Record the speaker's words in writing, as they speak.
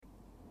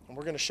and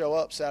we're going to show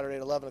up Saturday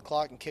at 11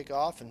 o'clock and kick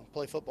off and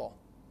play football.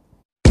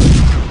 With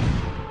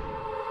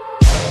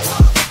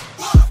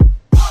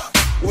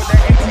that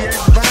ATS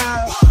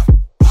vibe.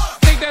 I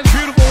think that's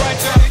beautiful right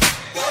there.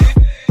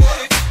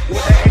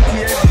 With that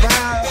ATS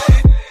vibe.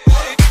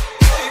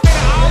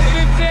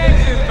 Austin,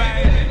 Texas,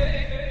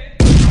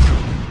 baby.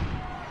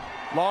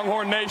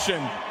 Longhorn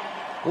Nation,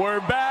 we're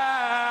back.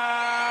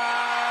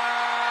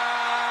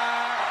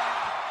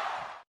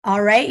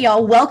 All right,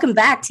 y'all. Welcome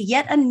back to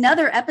yet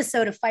another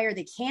episode of Fire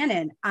the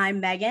Cannon. I'm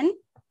Megan.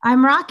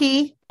 I'm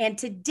Rocky. And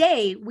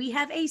today we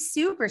have a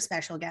super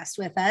special guest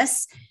with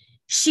us.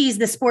 She's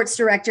the sports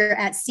director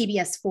at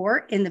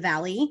CBS4 in the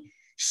Valley.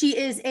 She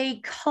is a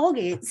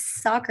Colgate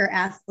soccer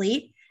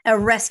athlete, a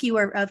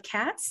rescuer of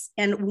cats,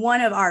 and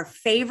one of our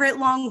favorite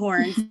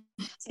Longhorns.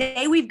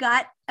 Today we've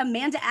got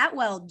Amanda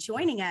Atwell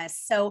joining us.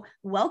 So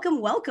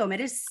welcome.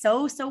 It is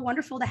so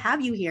wonderful to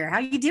have you here. How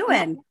are you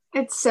doing?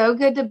 It's so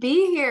good to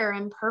be here,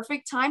 and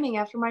perfect timing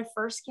after my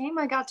first game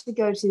I got to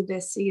go to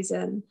this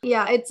season.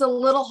 Yeah, it's a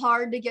little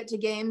hard to get to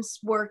games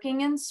working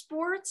in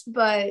sports,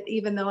 but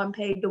even though I'm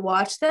paid to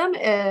watch them,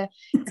 it's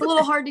a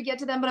little hard to get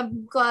to them, but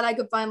I'm glad I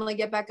could finally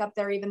get back up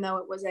there, even though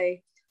it was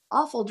a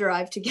awful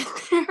drive to get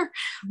there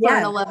for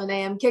an 11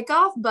 a.m.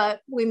 kickoff,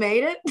 but we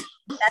made it.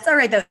 That's all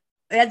right, though.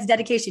 That's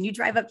dedication. You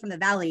drive up from the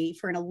Valley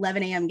for an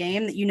 11 a.m.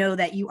 game that you know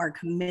that you are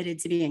committed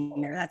to being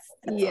there. That's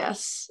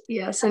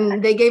yes.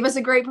 And they gave us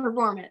a great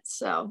performance.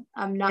 So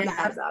I'm not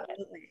mad about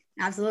it.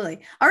 Absolutely.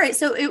 All right.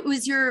 So it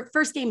was your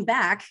first game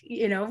back,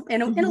 in a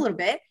little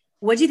bit.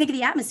 What did you think of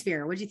the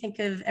atmosphere? What did you think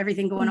of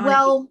everything going on?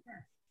 Well,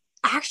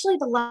 actually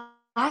the last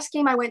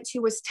game I went to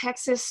was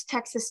Texas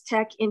Tech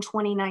in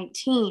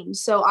 2019.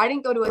 So I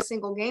didn't go to a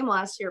single game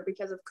last year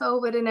because of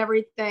COVID and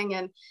everything,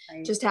 and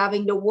just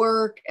having to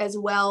work as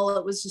well.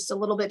 It was just a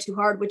little bit too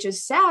hard, which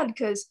is sad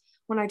because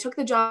when I took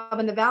the job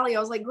in the Valley,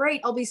 I was like,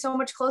 great, I'll be so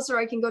much closer.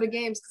 I can go to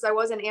games because I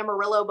was in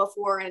Amarillo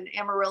before, and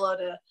Amarillo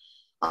to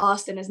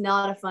Austin is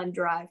not a fun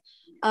drive.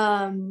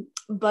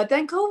 But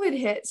then COVID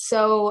hit.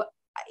 So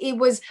it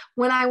was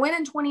when I went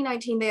in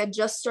 2019, they had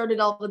just started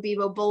all the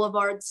Bevo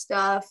Boulevard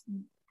stuff.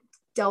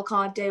 Del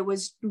Conte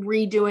was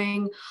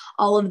redoing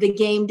all of the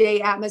game day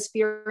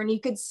atmosphere, and you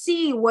could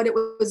see what it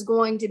was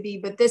going to be.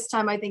 But this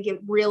time I think it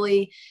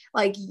really,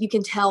 you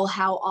can tell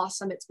how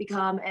awesome it's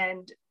become,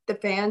 and the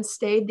fans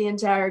stayed the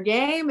entire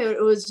game. It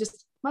was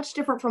just much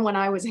different from when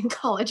I was in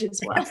college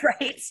as well.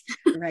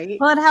 Right.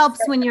 Well, it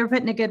helps when you're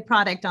putting a good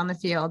product on the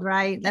field,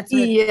 right? That's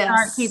what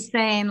Art keeps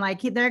saying.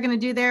 They're going to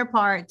do their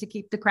part to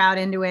keep the crowd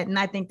into it. And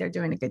I think they're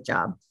doing a good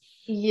job.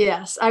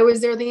 Yes, I was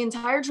there the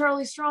entire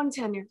Charlie Strong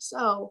tenure.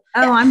 So,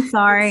 I'm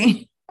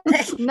sorry.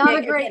 Not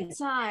a great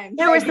time.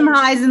 There were some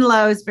highs and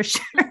lows for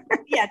sure.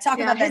 Talk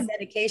about that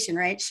dedication,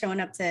 right? Showing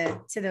up to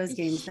those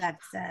games.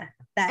 That's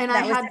And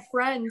I had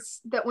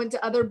friends that went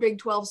to other Big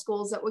 12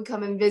 schools that would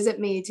come and visit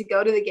me to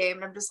go to the game,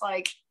 and I'm just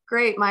like,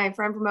 great. My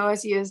friend from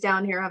OSU is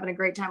down here having a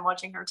great time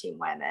watching her team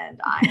win,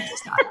 and I'm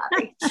just not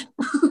happy.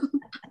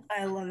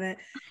 I love it.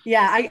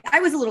 Yeah, I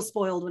was a little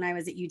spoiled when I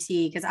was at UT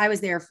because I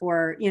was there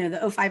for,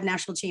 the 05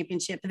 national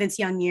championship, the Vince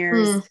Young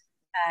years.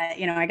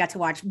 I got to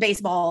watch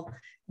baseball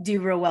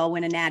do real well,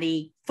 win a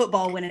natty,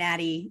 football win a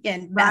natty,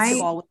 and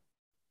basketball,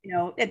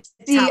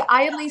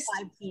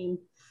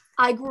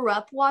 I grew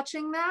up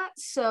watching that.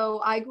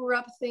 So I grew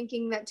up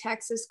thinking that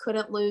Texas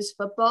couldn't lose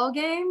football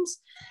games.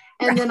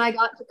 And then I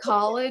got to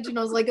college and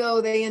I was like,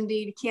 oh, they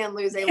indeed can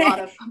lose a lot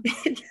of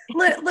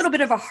little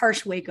bit of a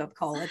harsh wake-up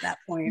call at that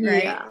point,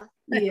 right?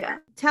 Yeah.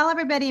 Tell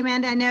everybody,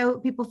 Amanda, I know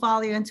people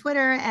follow you on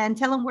Twitter, and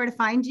tell them where to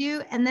find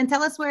you, and then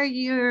tell us what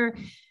you're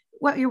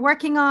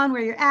working on,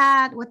 where you're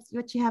at,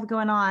 what you have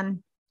going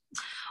on.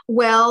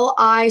 Well,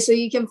 so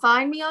you can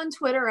find me on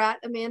Twitter at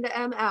Amanda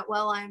M.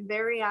 Atwell. I'm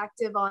very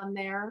active on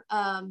there.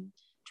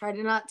 Try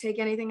to not take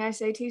anything I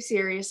say too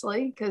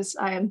seriously because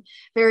I am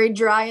very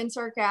dry and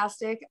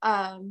sarcastic.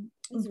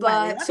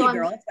 That's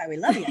why we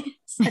love you.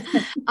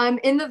 I'm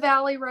in the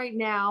Valley right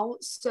now.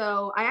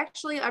 So I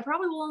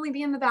probably will only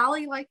be in the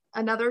Valley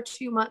another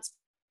 2 months.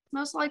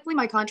 Most likely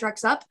my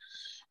contract's up.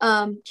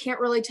 Can't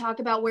really talk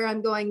about where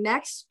I'm going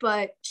next,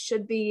 but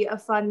should be a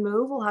fun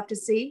move. We'll have to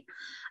see.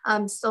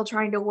 I'm still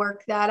trying to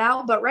work that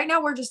out. But right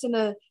now we're just in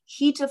the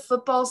heat of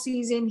football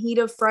season, heat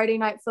of Friday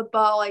night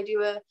football. I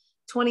do a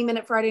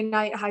 20-minute Friday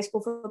night high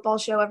school football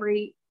show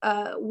every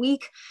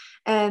week.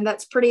 And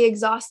that's pretty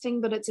exhausting,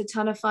 but it's a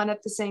ton of fun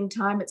at the same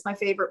time. It's my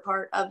favorite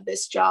part of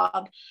this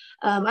job.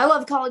 I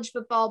love college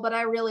football, but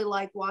I really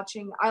like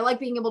I like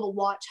being able to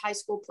watch high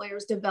school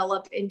players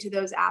develop into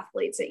those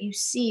athletes that you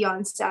see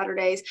on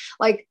Saturdays.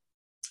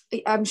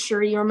 I'm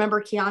sure you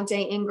remember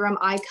Keontae Ingram.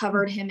 I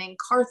covered him in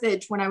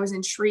Carthage when I was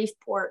in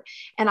Shreveport,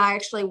 and I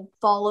actually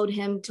followed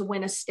him to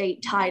win a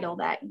state title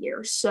that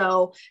year.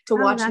 So to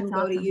watch him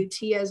go to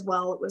UT as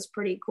well, it was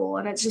pretty cool.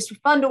 And it's just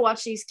fun to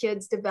watch these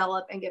kids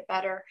develop and get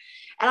better.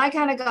 And I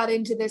kind of got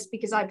into this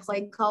because I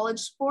played college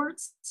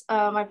sports.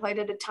 I played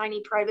at a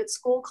tiny private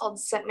school called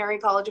Centenary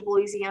College of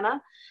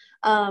Louisiana.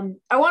 I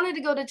wanted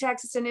to go to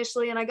Texas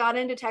initially, and I got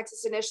into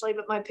Texas initially,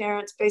 but my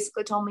parents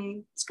basically told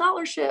me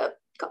scholarship,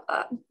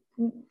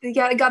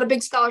 got a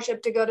big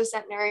scholarship to go to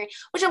Centenary,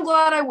 which I'm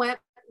glad I went.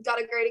 Got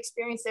a great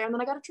experience there, and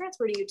then I got to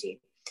transfer to UT.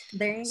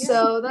 There you go.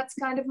 So that's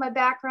kind of my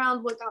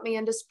background, what got me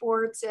into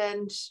sports,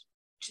 and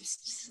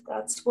just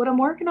that's what I'm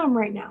working on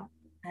right now.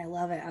 I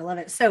love it. I love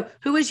it. So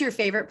who was your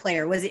favorite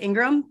player? Was it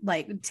Ingram,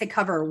 like to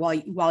cover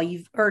while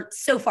you've, or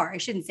so far, I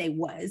shouldn't say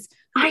was.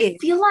 I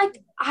feel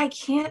like I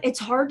can't, it's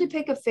hard to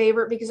pick a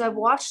favorite because I've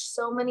watched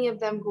so many of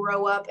them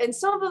grow up, and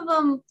some of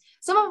them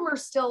are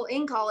still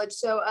in college.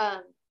 So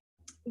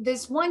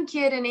this one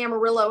kid in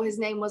Amarillo, his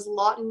name was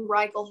Lawton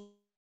Reichel.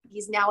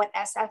 He's now at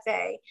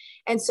SFA.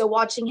 And so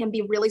watching him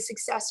be really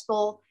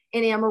successful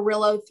in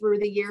Amarillo through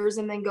the years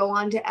and then go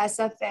on to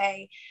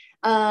SFA.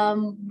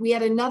 We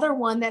had another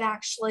one that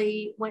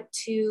actually went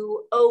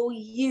to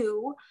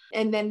OU,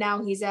 and then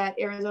now he's at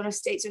Arizona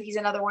State. So he's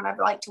another one I'd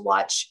like to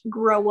watch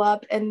grow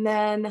up. And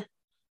then I'm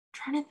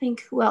trying to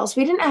think who else.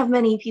 We didn't have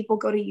many people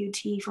go to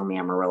UT from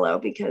Amarillo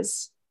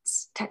because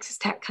it's Texas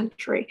Tech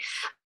country.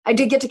 I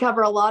did get to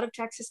cover a lot of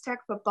Texas Tech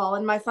football.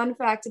 And my fun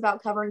fact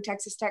about covering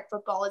Texas Tech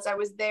football is I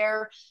was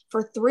there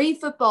for 3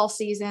 football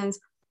seasons.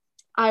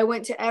 I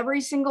went to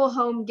every single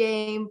home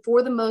game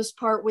for the most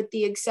part, with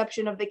the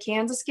exception of the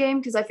Kansas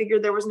game, because I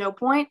figured there was no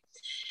point,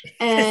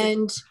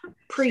 and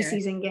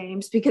preseason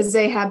games because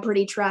they had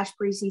pretty trash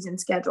preseason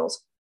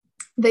schedules.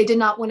 They did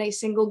not win a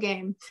single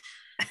game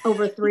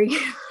over 3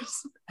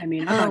 years. I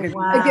mean, I'm not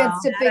wow.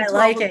 Against a Big 12 I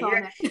like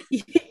opponent.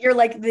 it. You're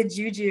like the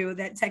juju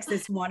that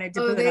Texas wanted to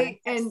put on.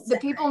 And the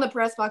people in the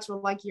press box were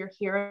like, "You're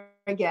here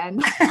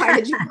again. Why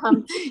did you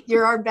come?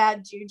 You're our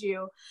bad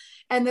juju."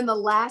 And then the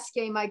last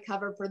game I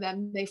covered for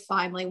them, they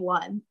finally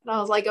won. And I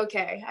was like,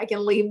 okay, I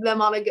can leave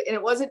them on a good, and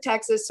it wasn't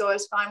Texas, so I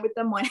was fine with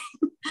them winning.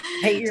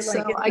 Hey, you're so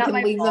like, I can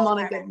leave them on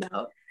a good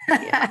note.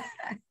 Yeah.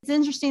 It's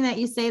interesting that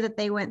you say that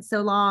they went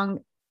so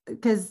long,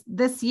 because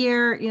this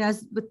year,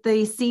 with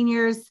the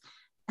seniors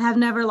have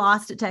never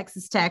lost at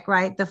Texas Tech,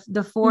 right? The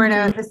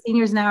 4-0, the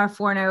seniors now are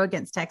 4-0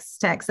 against Texas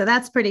Tech. So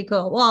that's pretty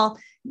cool. Well,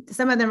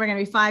 some of them are going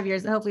to be 5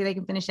 years. Hopefully they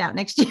can finish out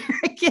next year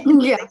again.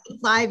 Yeah.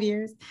 5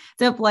 years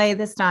to play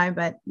this time.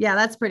 But yeah,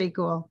 that's pretty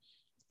cool.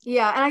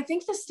 Yeah. And I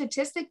think the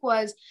statistic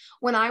was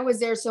when I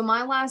was there. So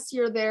my last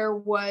year there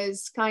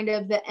was kind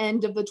of the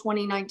end of the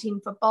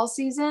 2019 football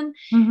season.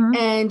 Mhm.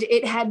 And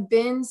it had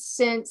been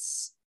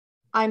since,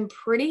 I'm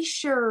pretty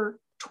sure,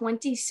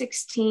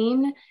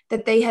 2016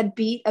 that they had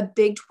beat a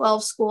Big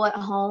 12 school at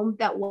home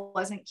that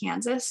wasn't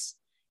Kansas.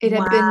 It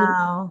had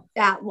been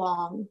that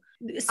long.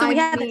 So we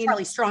had the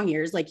Charlie Strong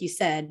years, like you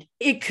said.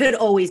 It could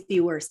always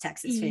be worse,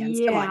 Texas fans.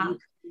 Yeah. Come on, you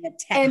could be a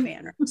Tech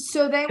fan. Right?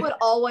 So they would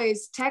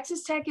always,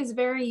 Texas Tech is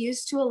very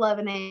used to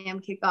 11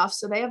 a.m. kickoff,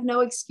 so they have no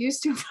excuse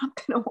to have not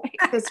been awake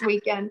this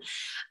weekend,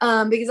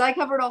 because I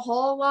covered a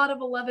whole lot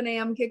of 11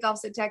 a.m.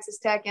 kickoffs at Texas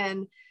Tech,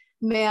 and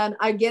man,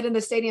 I get in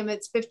the stadium,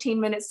 it's 15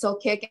 minutes till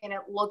kick, and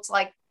it looked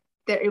like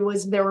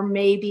there were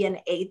maybe an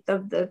eighth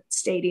of the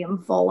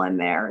stadium full in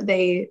there.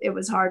 It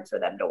was hard for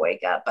them to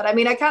wake up. But I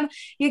mean,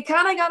 you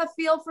kind of got a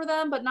feel for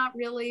them, but not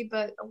really,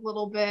 but a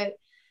little bit.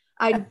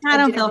 I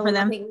don't feel for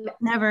them.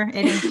 Never.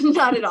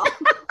 Not at all.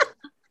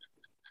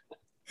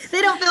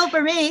 They don't feel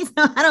for me, so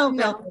I don't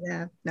feel for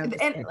them. No,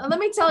 and let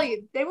me tell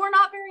you, they were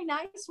not very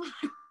nice when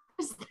I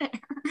was there.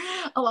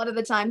 A lot of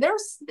the time,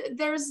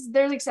 there's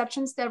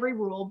exceptions to every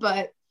rule,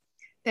 but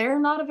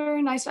they're not a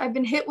very nice. I've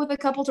been hit with a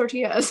couple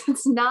tortillas.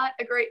 It's not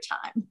a great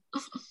time.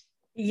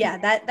 Yeah,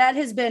 that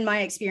has been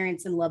my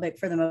experience in Lubbock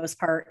for the most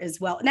part as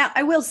well. Now,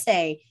 I will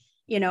say,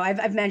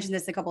 I've mentioned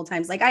this a couple of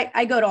times. Like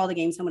I go to all the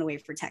games home and away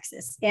for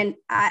Texas, and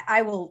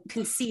I will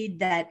concede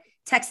that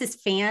Texas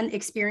fan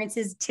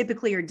experiences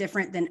typically are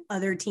different than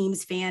other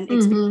teams' fan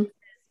experiences,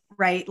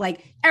 right?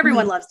 Like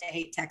everyone loves to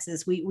hate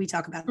Texas. We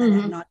talk about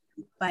that,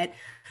 but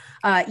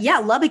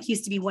Lubbock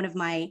used to be one of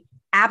my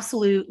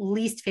absolute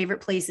least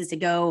favorite places to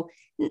go,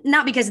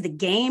 not because of the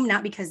game,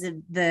 not because of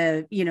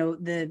the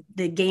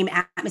game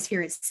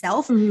atmosphere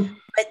itself,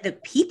 but the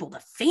people,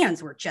 the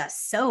fans were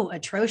just so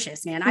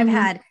atrocious, man.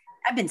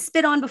 I've been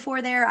spit on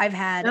before there. I've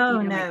had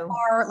my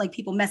car, like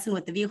people messing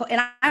with the vehicle,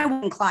 and I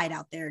wouldn't Clyde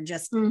out there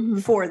just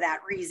for that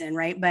reason,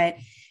 right? But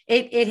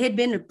it had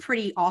been a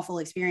pretty awful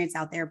experience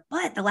out there,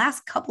 but the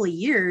last couple of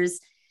years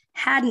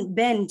hadn't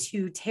been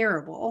too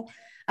terrible.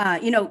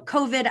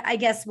 COVID, I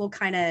guess, will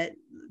kind of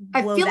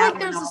I feel like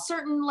there's a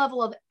certain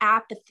level of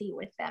apathy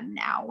with them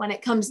now when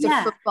it comes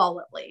to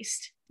football, at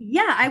least.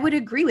 Yeah, I would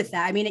agree with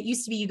that. I mean, it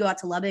used to be you go out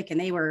to Lubbock and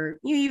they were,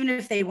 even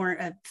if they weren't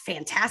a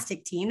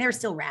fantastic team, they were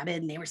still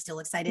rabid and they were still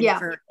excited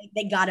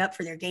they got up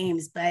for their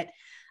games. But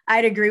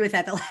I'd agree with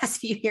that. The last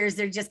few years,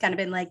 they've just kind of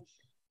been like,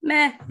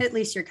 meh, at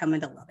least you're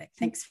coming to Lubbock.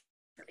 Thanks.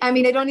 I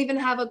mean, they don't even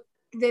have a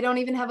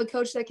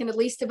coach that can at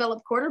least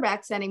develop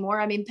quarterbacks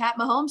anymore. I mean, Pat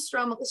Mahomes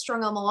strung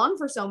them along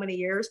for so many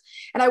years.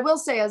 And I will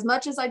say, as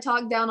much as I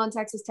talk down on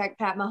Texas Tech,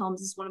 Pat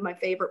Mahomes is one of my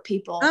favorite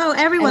people. Oh,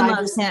 everyone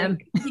loves him.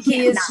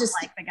 He is just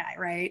like the guy,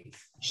 right?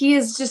 He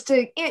is just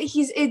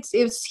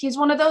he's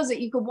one of those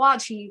that you could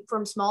watch. He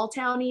from small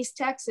town East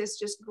Texas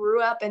just grew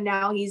up, and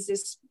now he's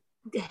this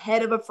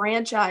head of a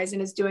franchise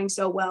and is doing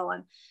so well.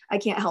 And I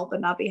can't help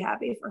but not be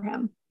happy for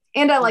him.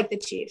 And I like the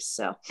Chiefs.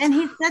 So,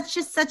 and that's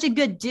just such a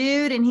good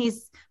dude, and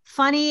he's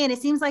funny, and it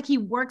seems like he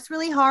works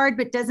really hard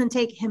but doesn't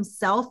take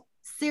himself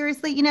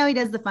seriously. You know, he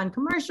does the fun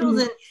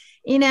commercials, and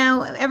you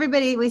know,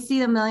 everybody, we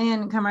see a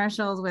million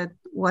commercials with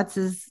what's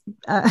his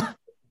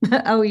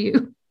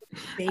OU.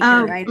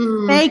 Baker, right?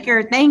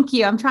 Baker, thank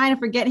you. I'm trying to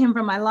forget him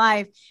from my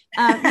life.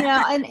 You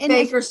know, and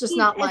Baker's just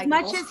not likable.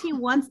 As much as he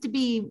wants to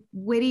be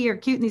witty or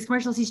cute in these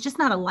commercials, he's just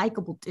not a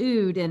likable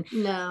dude. And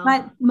no,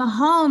 but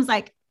Mahomes,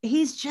 like,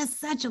 he's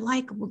just such a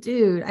likable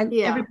dude. And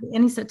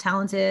he's so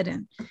talented,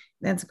 and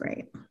that's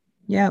great.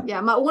 Yeah.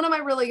 Yeah. One of my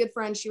really good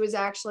friends, she was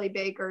actually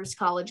Baker's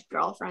college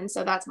girlfriend.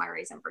 So that's my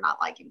reason for not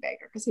liking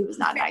Baker, because he was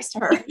not nice to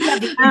her. You have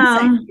the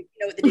insight, you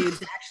know what the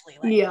dude's actually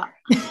like. Yeah.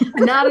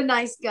 Not a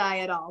nice guy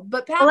at all.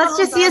 But Pat, let's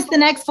just see us the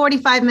next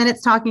 45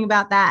 minutes talking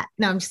about that.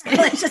 No, I'm just kidding.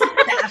 Let's just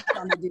bash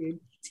on the dude.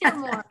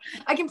 More.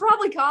 I can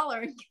probably call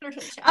her and get her to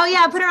chat. Oh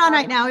yeah, put her on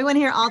right now. We want to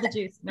hear all the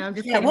juice. No, I'm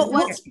just kidding.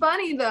 What's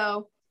funny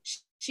though,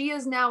 she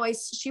was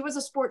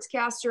a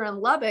sportscaster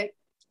in Lubbock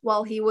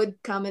while he would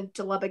come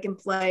into Lubbock and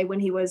play when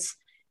he was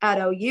at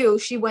OU.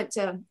 She went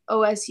to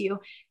OSU.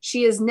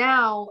 She is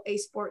now a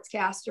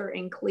sportscaster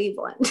in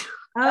Cleveland.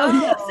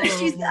 So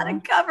she's got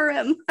to cover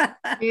him.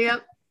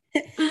 Yep.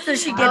 So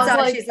she gets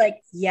on, she's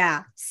like,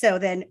 yeah. So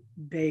then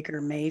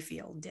Baker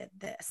Mayfield did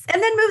this,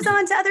 and then moves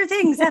on to other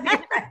things.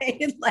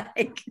 Right?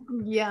 Like,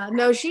 yeah,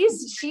 no,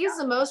 she's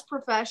the most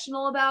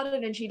professional about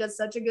it, and she does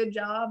such a good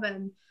job,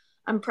 and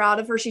I'm proud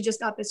of her. She just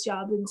got this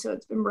job, and so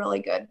it's been really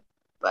good.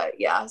 But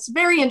yeah, it's a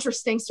very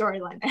interesting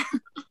storyline.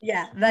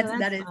 Yeah,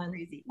 that is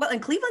crazy. Well,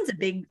 and Cleveland's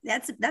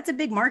that's a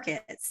big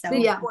market. So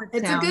yeah,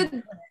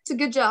 it's a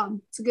good job.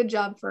 It's a good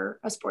job for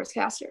a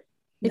sportscaster.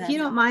 If you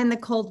don't mind the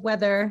cold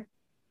weather,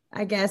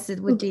 I guess I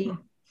would be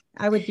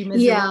miserable.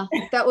 Yeah,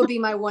 that would be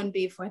my one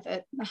beef with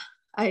it.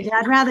 I'd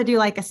rather do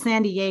like a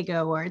San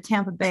Diego or a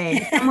Tampa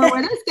Bay, somewhere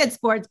where there's good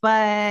sports,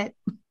 but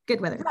good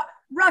weather.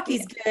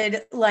 Rocky's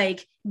good,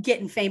 like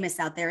getting famous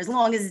out there, as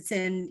long as it's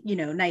in, you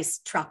know, nice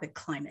tropic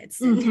climates.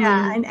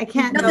 Yeah, and I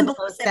can't go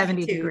below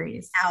 70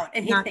 degrees. Out,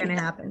 and not going to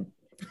happen.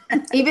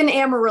 Even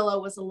Amarillo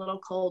was a little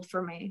cold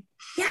for me.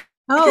 Yeah.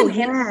 Oh,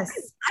 yes.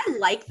 I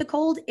like the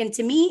cold. And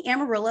to me,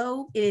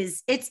 Amarillo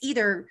it's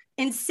either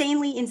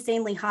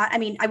insanely hot. I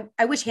mean,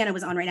 I wish Hannah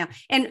was on right now.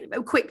 And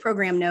a quick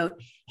program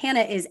note,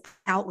 Hannah is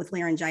out with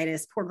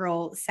laryngitis. Poor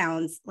girl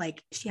sounds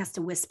like she has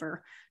to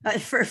whisper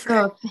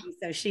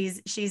so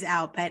she's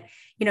out. But,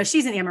 you know,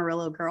 she's an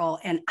Amarillo girl.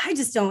 And I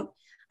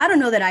don't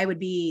know that I would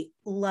be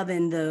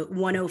loving the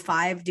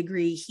 105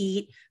 degree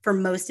heat for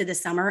most of the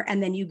summer.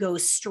 And then you go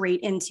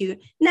straight into,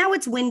 now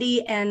it's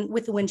windy, and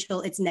with the wind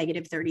chill, it's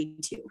negative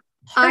 32.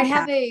 I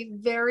have a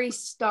very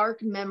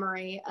stark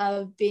memory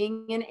of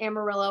being in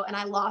Amarillo, and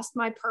I lost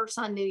my purse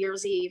on New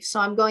Year's Eve. So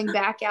I'm going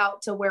back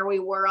out to where we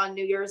were on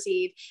New Year's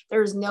Eve.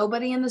 There's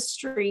nobody in the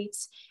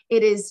streets.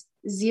 It is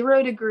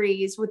 0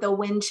 degrees with a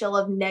wind chill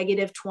of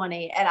negative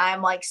 20. And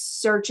I'm like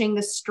searching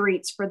the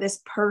streets for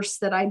this purse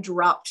that I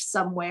dropped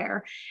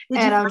somewhere.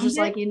 And I was just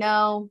like, you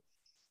know,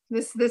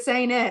 this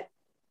ain't it.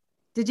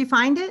 Did you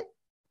find it?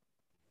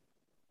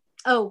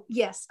 Oh,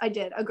 yes, I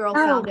did. A girl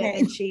found it,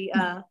 and she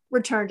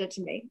returned it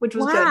to me, which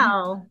was good.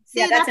 Wow.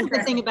 See, that's the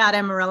good thing about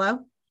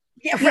Amarillo.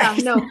 Yeah,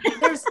 right. No,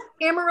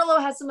 Amarillo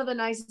has some of the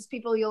nicest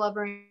people you'll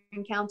ever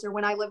encounter.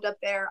 When I lived up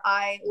there,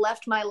 I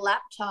left my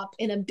laptop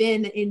in a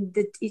bin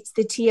it's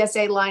the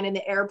TSA line in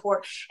the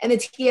airport, and the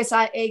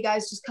TSA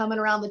guys just coming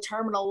around the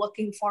terminal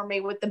looking for me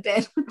with the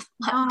bin with the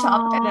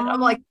laptop in it. I'm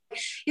like,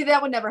 yeah,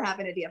 that would never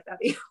happen at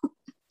DFW.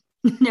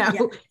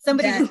 No,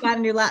 somebody just got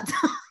a new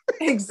laptop.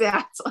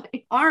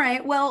 Exactly. All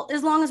right. Well,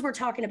 as long as we're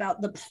talking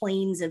about the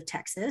plains of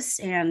Texas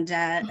and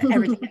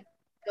everything that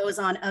goes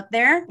on up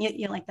there,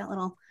 you like that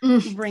little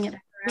bring it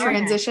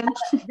transition.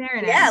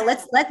 Yeah,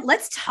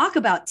 let's talk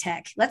about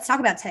tech. Let's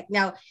talk about tech.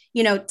 Now,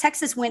 you know,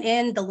 Texas went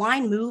in, the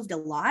line moved a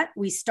lot.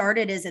 We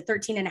started as a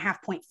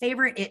 13.5 point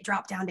favorite. It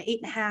dropped down to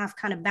 8.5,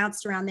 kind of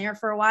bounced around there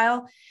for a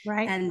while.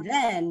 Right. And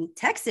then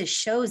Texas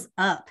shows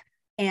up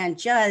and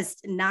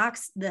just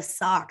knocks the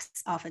socks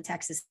off of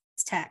Texas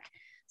Tech.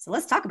 So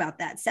let's talk about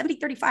that.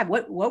 70-35.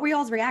 What were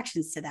y'all's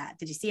reactions to that?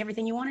 Did you see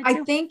everything you wanted to?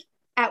 I think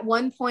at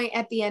one point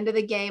at the end of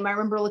the game, I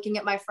remember looking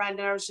at my friend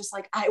and I was just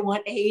like, I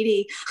want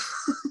 80.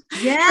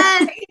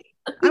 Yes.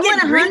 I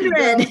want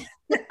 100.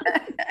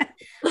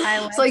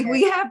 It's like,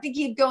 we have to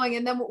keep going.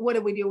 And then what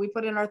did we do? We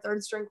put in our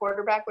third string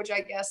quarterback, which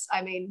I guess,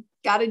 I mean,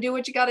 got to do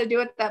what you got to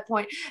do at that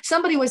point.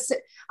 Somebody was,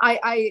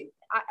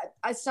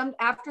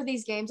 after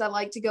these games, I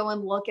like to go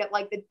and look at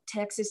like the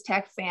Texas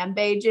Tech fan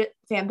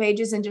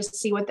pages and just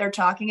see what they're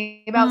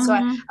talking about.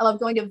 Mm-hmm. So I love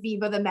going to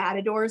Viva the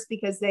Matadors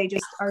because they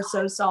just are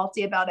so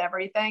salty about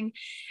everything.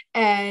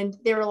 And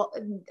they were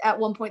at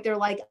one point, they're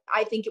like,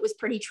 I think it was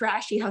pretty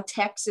trashy how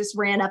Texas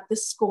ran up the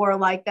score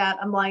like that.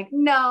 I'm like,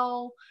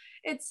 no,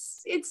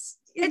 it's a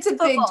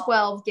Big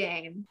 12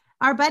 game.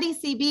 Our buddy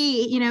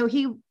CB, you know,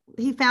 he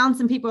found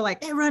some people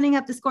like they're running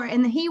up the score,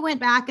 and he went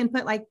back and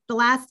put like the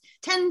last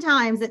 10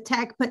 times that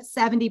Tech put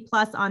 70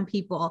 plus on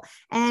people,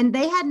 and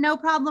they had no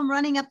problem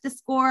running up the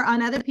score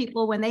on other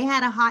people when they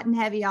had a hot and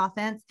heavy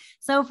offense.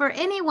 So for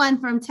anyone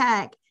from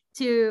Tech,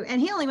 and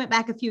he only went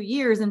back a few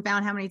years and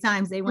found how many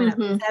times they went up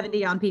to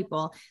 70 on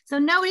people. So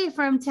nobody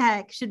from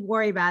Tech should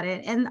worry about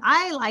it. And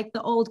I like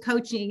the old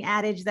coaching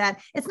adage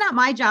that it's not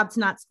my job to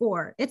not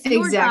score. It's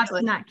your job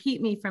to not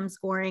keep me from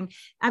scoring.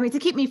 To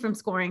keep me from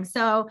scoring.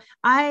 So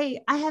I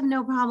have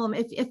no problem.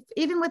 If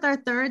even with our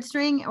third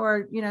string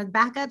or,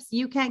 backups,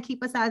 you can't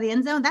keep us out of the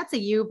end zone. That's a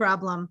you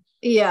problem.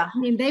 Yeah. I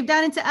mean, they've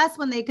done it to us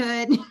when they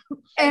could.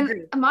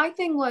 And my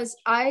thing was,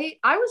 I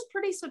was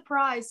pretty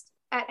surprised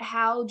at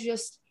how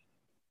just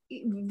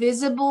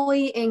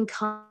visibly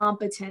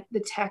incompetent the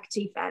Tech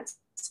defense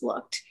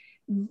looked.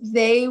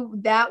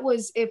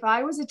 If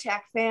I was a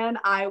Tech fan,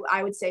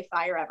 I would say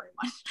fire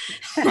everyone.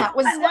 That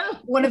was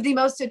one of the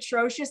most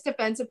atrocious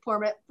defensive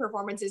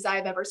performances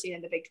I've ever seen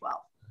in the Big 12.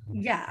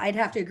 Yeah, I'd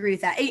have to agree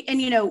with that.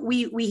 And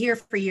we hear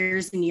for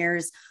years and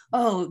years,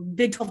 oh,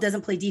 Big 12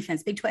 doesn't play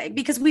defense, Big 12,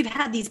 because we've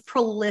had these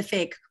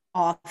prolific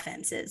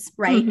offenses,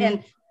 right? And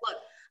look,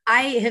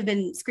 I have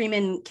been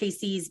screaming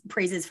KC's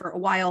praises for a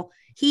while.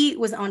 He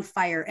was on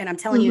fire. And I'm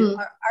telling you,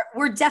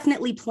 we're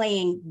definitely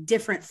playing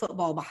different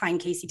football behind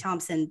Casey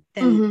Thompson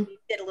than we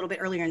did a little bit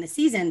earlier in the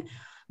season.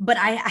 But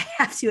I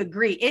have to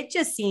agree. It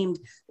just seemed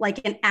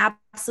like an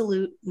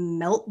absolute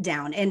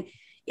meltdown. And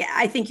yeah,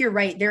 I think you're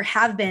right. There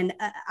have been,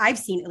 I've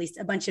seen at least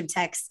a bunch of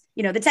techs,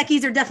 the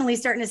techies are definitely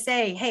starting to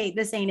say, hey,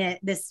 this ain't it.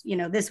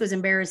 This was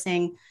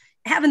embarrassing,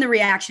 having the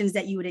reactions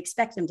that you would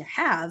expect them to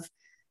have.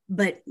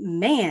 But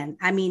man,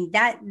 I mean,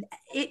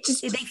 they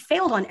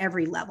failed on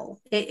every level.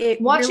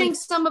 Watching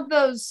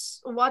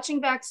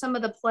back some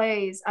of the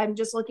plays, I'm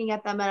just looking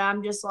at them and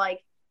I'm just like,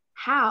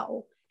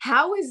 how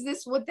is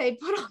this what they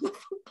put on the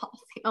football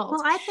field?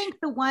 Well, I think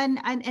the one,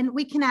 and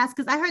we can ask,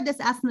 because I heard this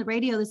asked on the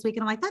radio this week,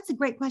 and I'm like, that's a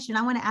great question.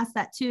 I want to ask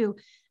that too.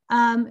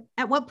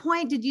 At what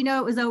point did you know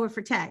it was over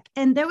for Tech?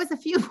 And there was a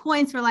few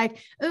points where like,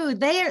 oh,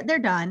 they're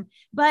done.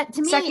 But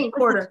to me, second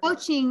quarter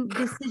coaching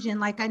decision.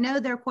 Like I know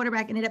their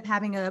quarterback ended up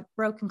having a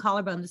broken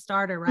collarbone, the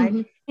starter, right?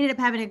 He ended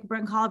up having a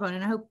broken collarbone,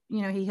 and I hope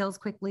he heals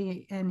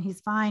quickly and he's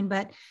fine.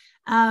 But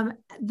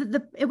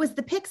it was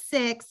the pick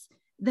six,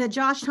 the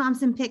Josh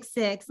Thompson pick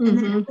six, and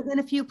then within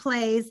a few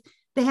plays,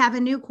 they have a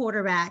new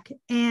quarterback,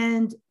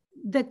 and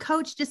the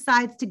coach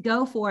decides to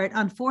go for it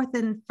on 4th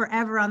and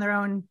forever on their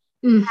own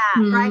path,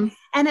 right?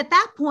 And at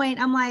that point,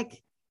 I'm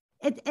like,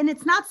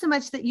 it's not so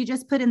much that you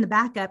just put in the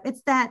backup,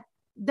 it's that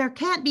there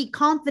can't be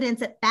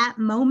confidence at that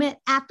moment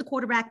at the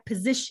quarterback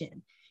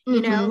position.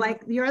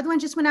 Like your other one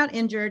just went out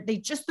injured. They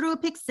just threw a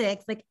pick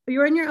six. Like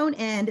you're in your own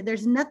end.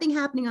 There's nothing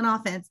happening on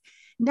offense.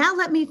 Now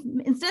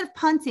instead of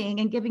punting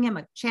and giving him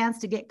a chance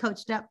to get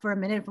coached up for a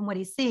minute from what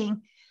he's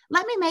seeing,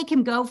 let me make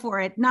him go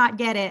for it, not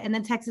get it. And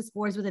then Texas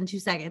scores within 2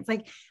 seconds.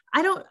 Like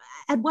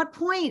at what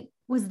point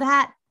was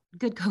that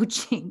good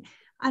coaching?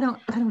 I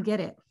don't get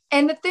it.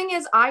 And the thing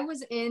is, I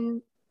was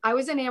in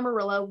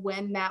Amarillo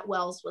when Matt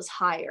Wells was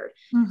hired.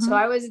 So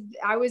I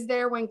was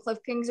there when Cliff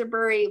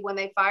Kingsbury, when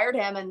they fired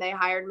him and they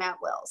hired Matt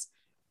Wells.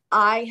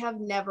 I have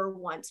never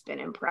once been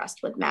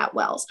impressed with Matt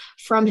Wells.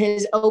 From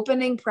his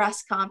opening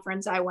press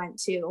conference I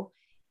went to,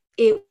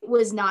 it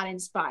was not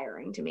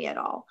inspiring to me at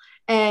all.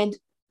 And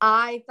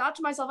I thought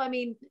to myself, I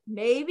mean,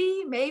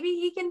 maybe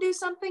he can do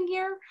something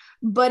here,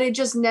 but it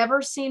just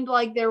never seemed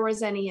like there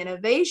was any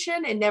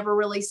innovation. It never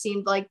really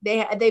seemed like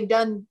they've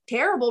done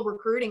terrible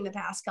recruiting the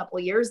past couple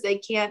of years. They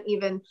can't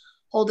even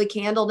hold a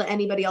candle to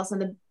anybody else in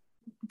the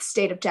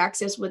state of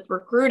Texas with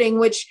recruiting,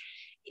 which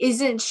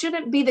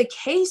shouldn't be the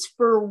case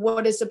for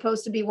what is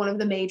supposed to be one of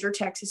the major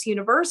Texas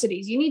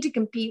universities. You need to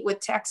compete with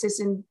Texas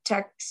and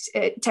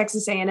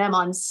Texas A&M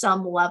on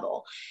some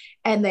level,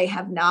 and they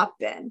have not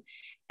been.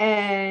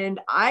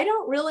 And I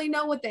don't really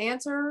know what the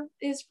answer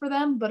is for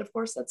them, but of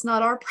course that's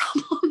not our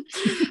problem.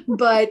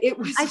 But it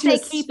was I say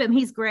keep him.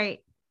 He's great.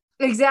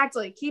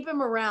 Exactly. Keep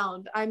him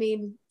around. I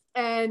mean,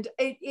 and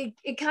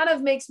it kind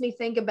of makes me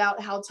think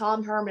about how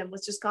Tom Herman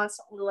was just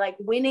constantly like,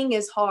 winning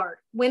is hard.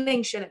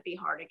 Winning shouldn't be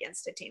hard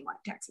against a team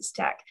like Texas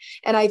Tech.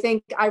 And I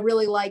think I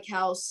really like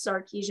how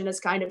Sarkisian has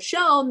kind of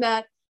shown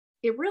that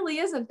it really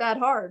isn't that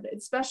hard,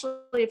 especially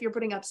if you're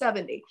putting up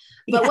 70.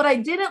 But what I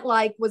didn't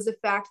like was the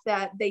fact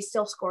that they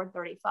still scored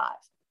 35.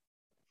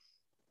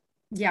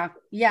 Yeah.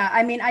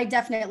 I mean, I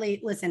definitely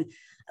listen.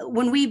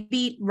 When we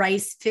beat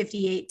Rice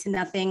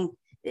 58-0,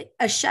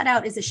 a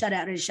shutout is a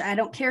shutout. I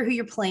don't care who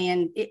you're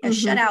playing. A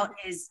shutout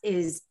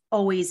is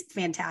always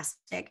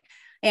fantastic,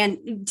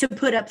 and to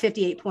put up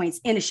 58 points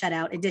in a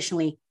shutout,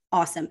 additionally,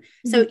 awesome.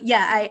 So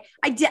yeah,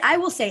 I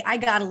will say I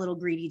got a little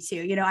greedy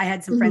too. I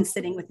had some friends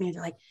sitting with me and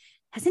they're like,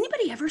 has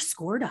anybody ever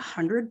scored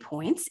 100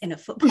 points in a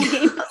football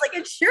game? I was like,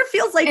 it sure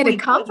feels like in a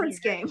conference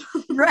game.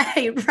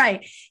 Right.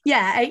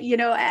 Yeah.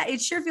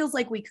 It sure feels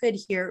like we could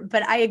here,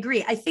 but I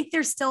agree. I think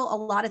there's still a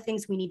lot of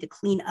things we need to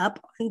clean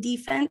up on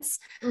defense.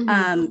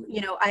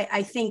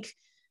 I think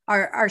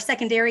our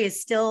secondary is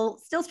still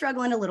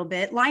struggling a little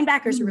bit.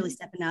 Linebackers are really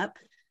stepping up.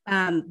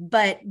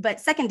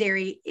 But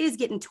secondary is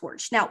getting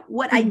torched. Now,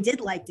 what I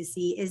did like to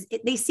see is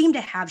they seem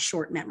to have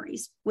short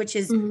memories, which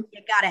is you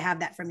got to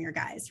have that from your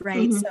guys,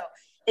 right? So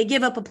they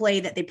give up a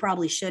play that they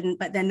probably shouldn't,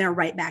 but then they're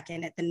right back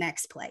in it the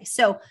next play.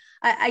 So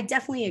I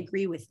definitely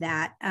agree with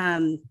that.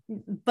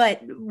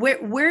 But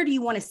where do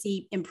you want to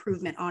see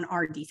improvement on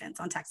our defense,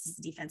 on Texas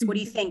defense? What do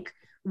you think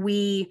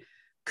we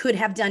could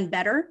have done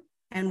better?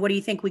 And what do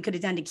you think we could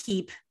have done to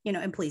keep,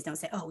 and please don't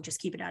say, oh,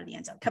 just keep it out of the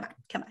end zone. Come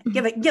on,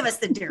 give us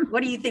the dirt.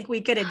 What do you think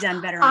we could have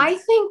done better? I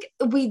think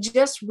we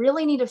just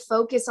really need to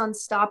focus on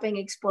stopping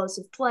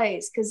explosive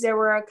plays, because there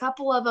were a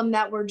couple of them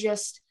that were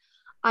just,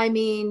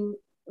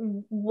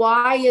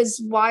 why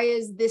is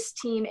this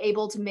team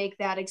able to make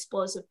that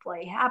explosive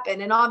play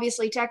happen? And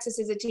obviously Tech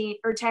is a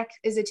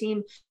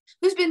team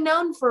who's been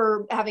known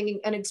for having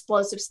an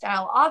explosive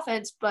style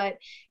offense, but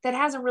that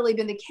hasn't really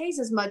been the case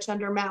as much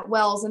under Matt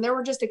Wells. And there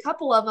were just a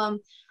couple of them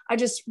I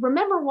just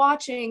remember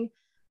watching.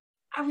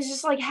 I was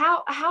just like,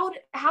 how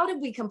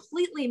did we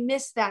completely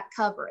miss that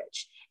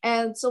coverage?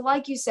 And so,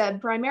 like you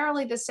said,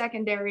 primarily the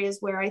secondary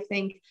is where I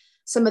think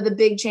some of the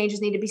big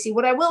changes need to be seen.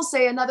 What I will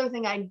say, another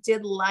thing I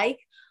did like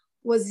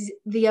was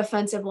the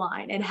offensive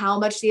line and how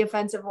much the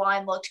offensive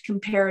line looked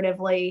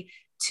comparatively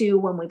to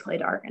when we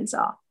played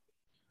Arkansas.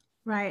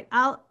 Right.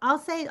 I'll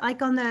say,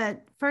 like, on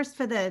the first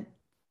for the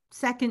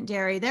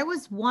secondary, there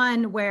was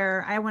one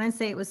where I want to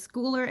say it was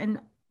Schooler and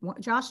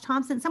Josh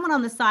Thompson, someone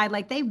on the side,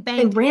 like they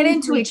banged ran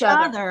into each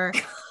other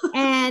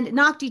and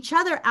knocked each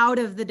other out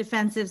of the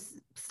defensive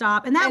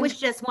stop. And that was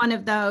just one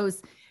of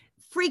those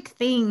freak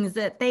things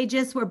that they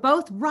just were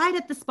both right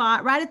at the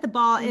spot, right at the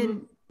ball,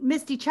 and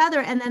missed each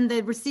other. And then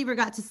the receiver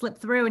got to slip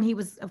through, and he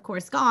was, of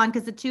course, gone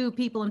because the two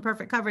people in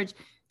perfect coverage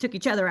took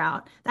each other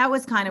out. That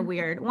was kind of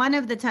weird. One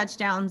of the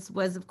touchdowns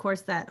was, of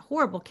course, that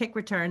horrible kick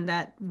return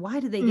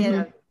why did they get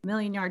a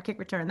million-yard kick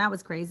return? That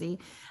was crazy.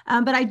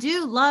 But I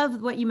do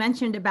love what you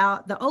mentioned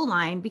about the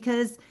O-line,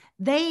 because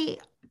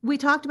we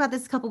talked about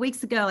this a couple of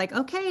weeks ago, like,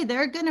 okay,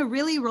 they're going to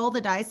really roll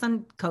the dice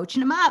on coaching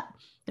them up.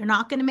 They're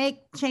not going to make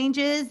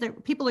changes.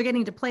 People are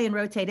getting to play and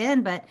rotate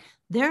in, but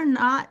they're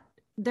not.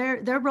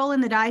 They're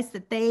rolling the dice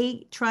that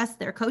they trust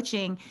their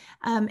coaching.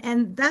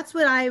 And that's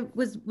what I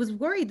was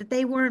worried, that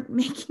they weren't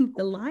making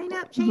the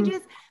lineup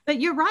changes.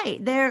 But you're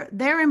right.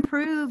 They're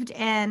improved.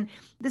 And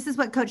this is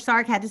what Coach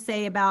Sark had to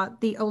say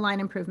about the O-line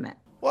improvement.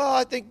 Well,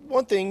 I think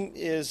one thing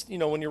is,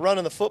 when you're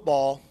running the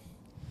football,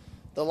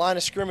 the line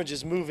of scrimmage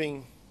is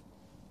moving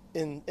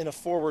in a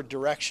forward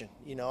direction.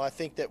 I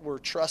think that we're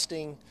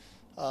trusting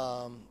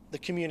the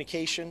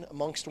communication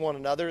amongst one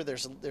another.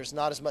 There's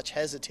not as much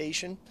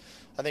hesitation.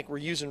 I think we're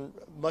using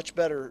much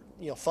better,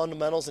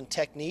 fundamentals and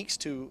techniques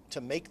to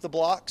make the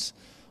blocks.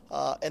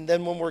 And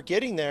then when we're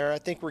getting there, I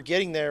think we're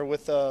getting there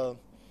with a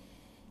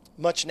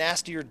much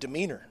nastier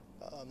demeanor.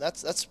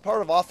 That's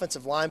part of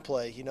offensive line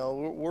play.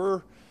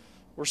 We're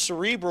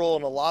cerebral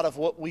in a lot of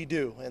what we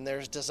do, and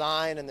there's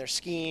design and there's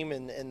scheme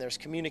and there's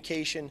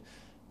communication.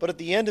 But at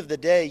the end of the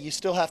day, you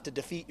still have to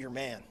defeat your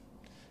man.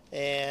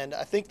 And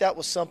I think that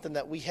was something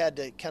that we had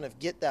to kind of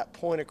get that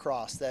point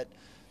across, that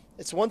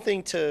it's one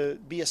thing to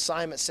be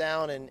assignment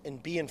sound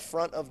and be in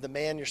front of the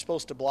man you're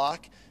supposed to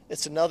block.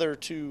 It's another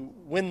to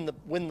win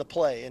the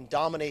play and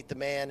dominate the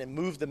man and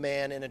move the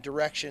man in a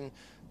direction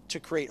to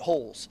create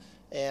holes.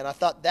 And I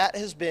thought that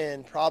has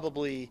been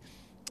probably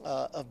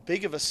a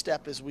big of a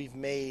step as we've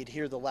made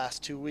here the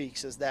last 2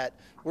 weeks, is that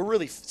we're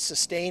really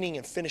sustaining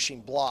and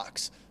finishing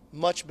blocks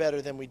much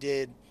better than we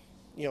did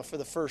for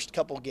the first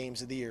couple of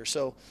games of the year.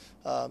 So,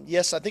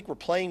 yes, I think we're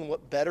playing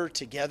better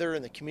together,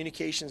 and the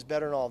communication's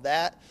better and all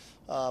that.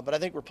 But I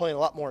think we're playing a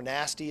lot more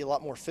nasty, a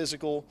lot more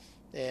physical,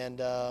 and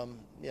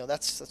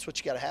that's what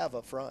you got to have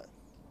up front.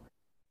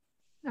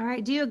 All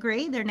right. Do you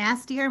agree? They're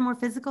nastier, more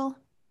physical?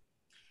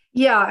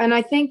 Yeah, and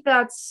I think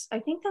that's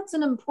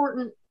an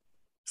important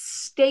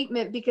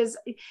statement, because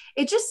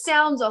it just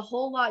sounds a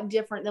whole lot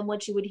different than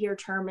what you would hear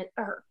Tom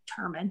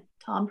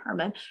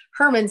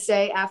Herman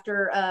say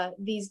after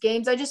these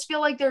games. I just feel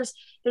like there's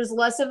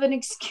less of an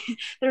excuse.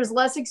 There's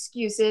less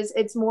excuses.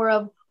 It's more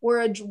of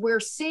we're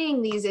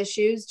seeing these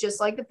issues just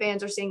like the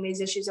fans are seeing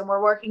these issues, and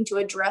we're working to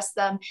address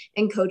them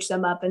and coach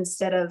them up,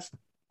 instead of,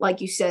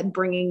 like you said,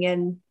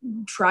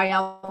 try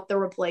out the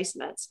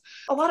replacements.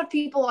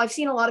 I've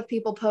seen a lot of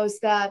people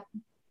post that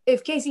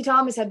if Casey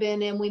Thomas had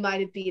been in, we might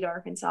have beat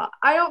Arkansas.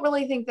 I don't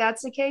really think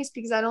that's the case,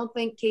 because I don't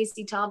think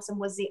Casey Thompson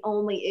was the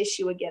only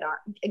issue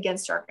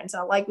against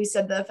Arkansas. Like we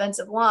said, the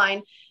offensive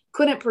line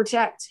couldn't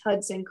protect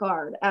Hudson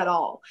Card at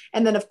all.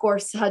 And then, of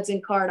course,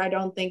 Hudson Card, I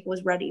don't think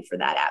was ready for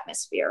that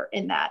atmosphere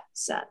in that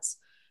sense.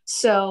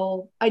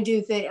 So I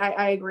do think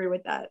I agree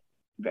with that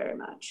very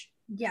much.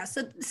 Yeah.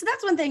 So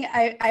that's one thing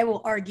I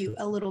will argue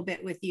a little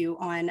bit with you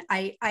on.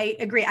 I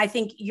agree. I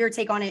think your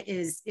take on it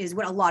is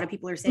what a lot of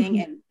people are saying.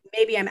 And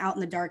maybe I'm out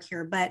in the dark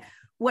here, but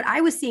what I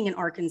was seeing in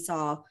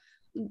Arkansas,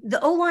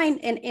 the O-line,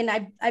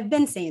 and I've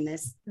been saying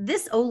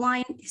this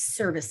O-line is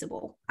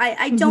serviceable.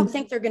 I don't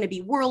think they're going to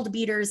be world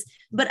beaters,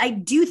 but I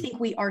do think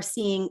we are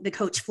seeing the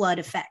Coach Flood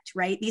effect,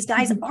 right? These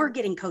guys are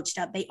getting coached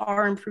up. They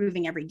are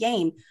improving every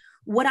game.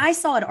 What I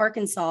saw at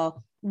Arkansas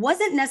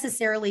wasn't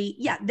necessarily,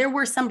 there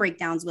were some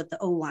breakdowns with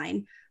the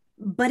O-line,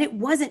 but it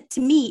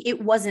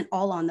wasn't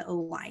all on the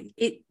O-line.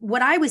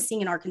 What I was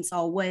seeing in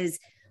Arkansas was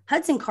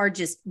Hudson Card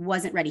just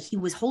wasn't ready. He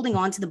was holding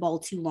on to the ball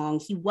too long.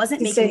 He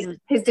wasn't making those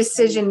his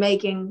decision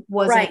making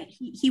wasn't right.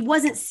 He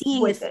wasn't seeing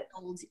the with it.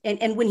 field.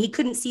 And when he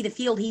couldn't see the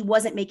field, he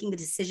wasn't making the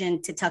decision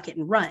to tuck it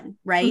and run.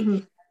 Right.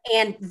 Mhm.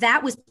 And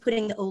that was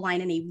putting the O-line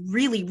in a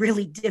really,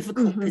 really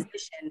difficult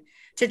position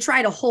to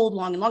try to hold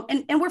long and long.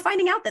 And we're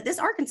finding out that this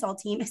Arkansas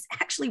team is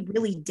actually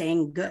really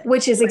dang good.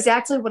 Which is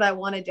exactly what I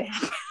wanted to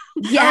happen.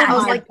 Yeah. I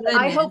was my like, I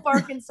goodness. hope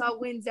Arkansas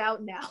wins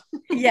out now.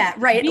 Yeah,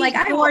 right. Beat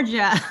Like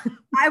Georgia.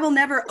 I will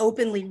never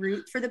openly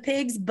root for the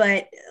Pigs,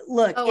 but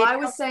look. Oh, I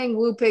was saying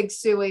woo pig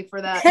suey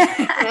for that.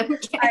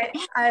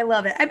 I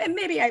love it.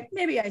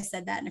 Maybe I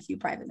said that in a few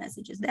private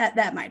messages.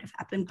 That might have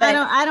happened. But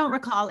I don't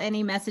recall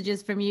any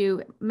messages from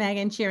you,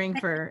 Megan, cheering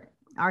for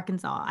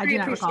Arkansas. I do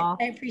not recall.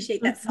 I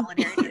appreciate that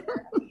solidarity.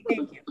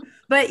 Thank you.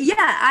 But yeah,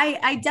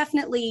 I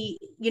definitely,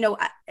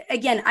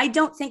 again, I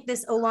don't think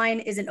this O-line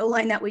is an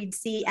O-line that we'd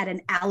see at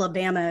an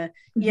Alabama,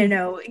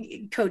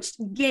 coached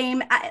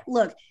game.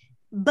 Look,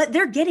 but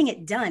they're getting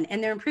it done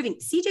and they're improving.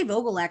 CJ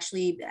Vogel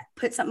actually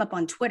put something up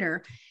on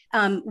Twitter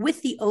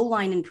with the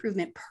O-line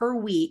improvement per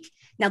week.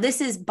 Now,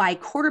 this is by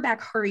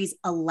quarterback hurries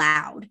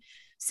allowed.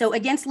 So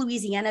against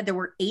Louisiana, there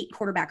were 8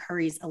 quarterback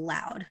hurries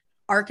allowed.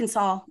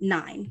 Arkansas,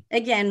 9.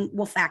 Again,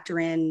 we'll factor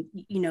in,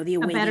 the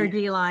away. A better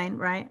D-line,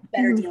 right?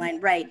 Better D-line,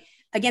 right.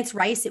 Against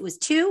Rice, it was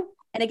 2.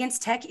 And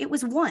against Tech, it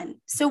was 1.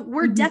 So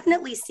we're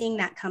definitely seeing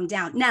that come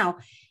down. Now,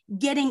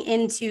 getting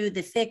into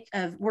the thick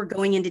of we're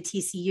going into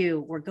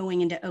TCU, we're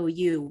going into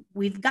OU.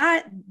 We've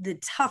got the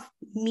tough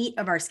meat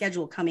of our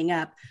schedule coming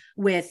up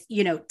with,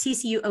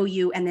 TCU,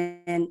 OU, and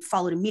then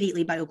followed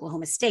immediately by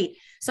Oklahoma State.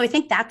 So I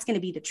think that's going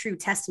to be the true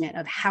testament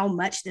of how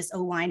much this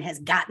O-line has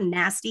gotten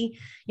nasty,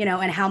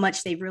 and how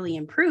much they've really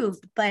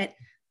improved. But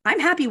I'm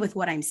happy with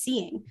what I'm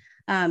seeing.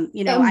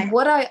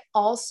 What I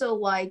also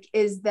like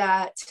is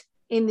that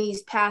in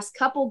these past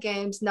couple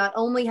games, not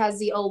only has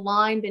the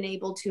O-line been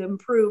able to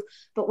improve,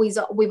 but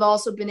we've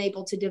also been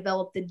able to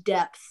develop the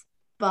depth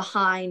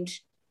behind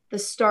the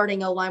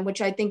starting O-line,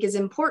 which I think is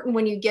important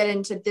when you get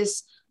into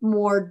this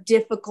more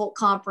difficult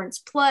conference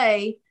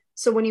play.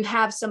 So when you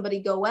have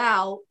somebody go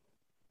out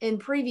in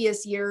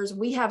previous years,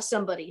 we have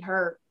somebody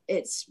hurt.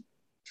 It's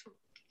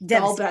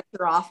all bets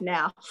are off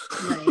now.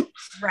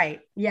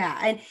 Right.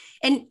 Yeah.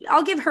 And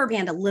I'll give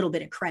Herband a little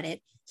bit of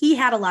credit. He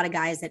had a lot of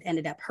guys that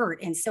ended up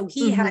hurt. And so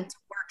he had to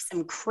work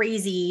some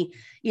crazy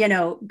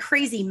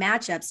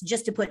matchups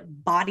just to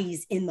put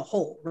bodies in the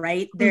hole,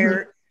 right?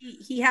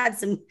 He had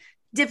some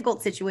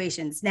difficult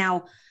situations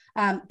now.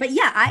 But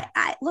yeah,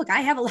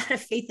 I have a lot of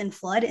faith in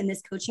Flood and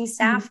this coaching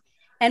staff,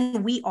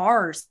 and we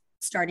are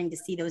starting to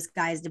see those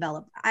guys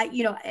develop.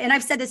 And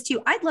I've said this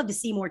too, I'd love to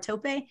see more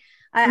Tope.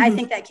 I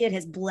think that kid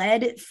has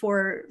bled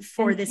for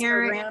this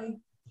program.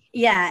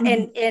 Yeah.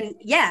 And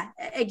yeah,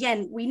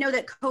 again, we know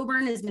that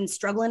Coburn has been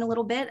struggling a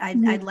little bit.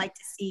 I'd like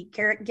to see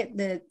Carrick get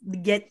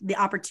the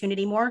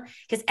opportunity more,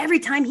 because every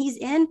time he's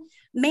in,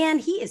 man,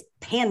 he is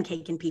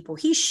pancaking people.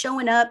 He's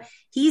showing up.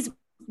 He's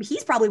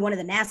probably one of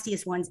the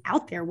nastiest ones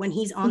out there when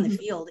he's on the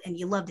field, and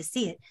you love to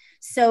see it.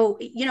 So,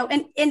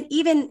 and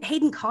even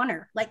Hayden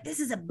Connor, like, this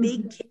is a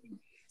big kid,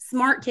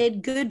 smart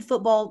kid, good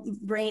football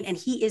brain, and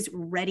he is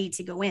ready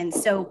to go in.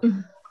 So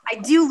I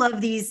do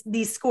love these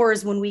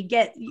scores when we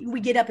get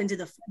up into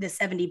the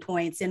 70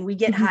 points and we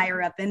get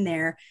higher up in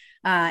there.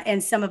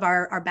 And some of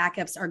our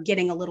backups are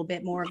getting a little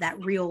bit more of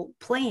that real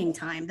playing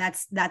time.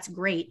 That's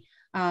great.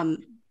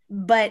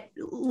 But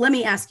let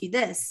me ask you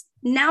this.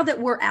 Now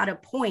that we're at a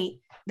point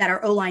that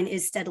our O-line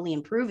is steadily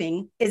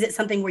improving, is it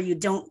something where you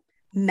don't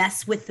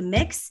mess with the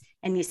mix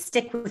and you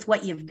stick with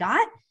what you've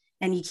got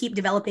and you keep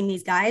developing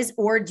these guys,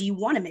 or do you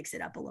want to mix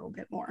it up a little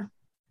bit more?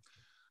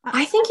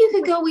 I think you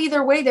could go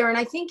either way there. And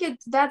I think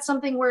that's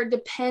something where it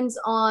depends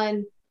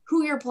on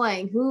who you're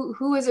playing,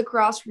 who is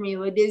across from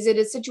you. Is it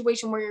a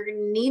situation where you're going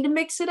to need to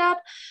mix it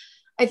up?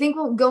 I think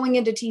going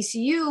into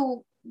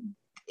TCU,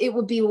 it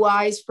would be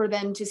wise for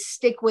them to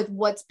stick with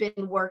what's been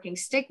working,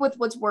 stick with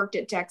what's worked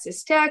at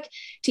Texas Tech.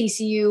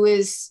 TCU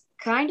is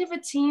kind of a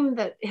team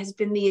that has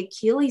been the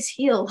Achilles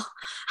heel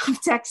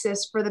of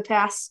Texas for the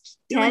past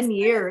 10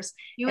 years.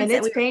 And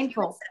it's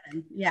painful.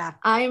 Yeah.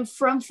 I am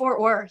from Fort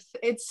Worth.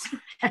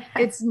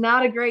 It's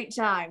not a great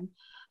time.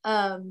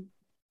 I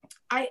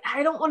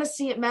don't want to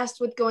see it messed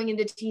with going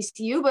into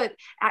TCU, but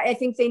I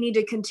think they need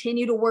to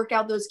continue to work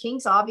out those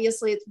kinks.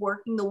 Obviously, it's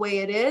working the way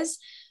it is.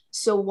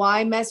 So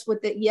why mess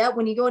with it yet?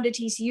 When you go into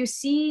TCU,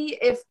 see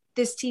if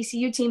this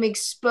TCU team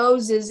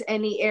exposes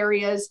any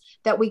areas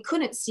that we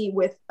couldn't see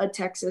with a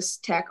Texas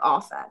Tech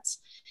offense.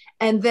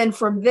 And then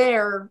from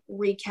there,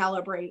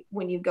 recalibrate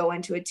when you go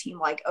into a team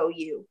like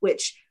OU,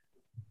 which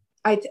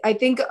I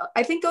think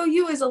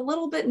OU is a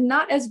little bit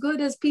not as good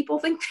as people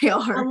think they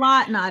are. A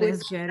lot not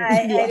as good. I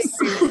agree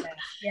with that.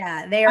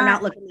 Yeah, they are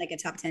not looking like a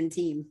top 10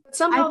 team. But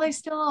somehow they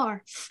still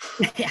are.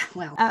 Yeah,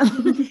 well.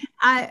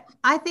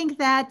 I think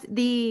that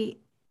the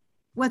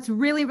what's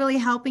really, really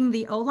helping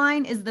the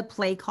O-line is the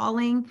play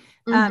calling.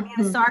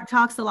 Sark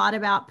talks a lot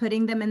about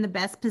putting them in the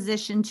best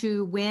position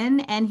to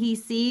win, and he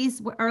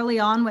sees early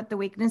on what the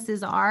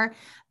weaknesses are,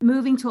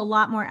 moving to a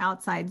lot more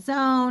outside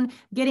zone,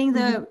 getting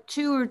the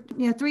 2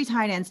 or 3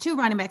 tight ends, 2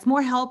 running backs,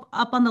 more help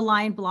up on the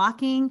line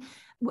blocking,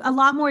 a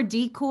lot more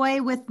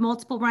decoy with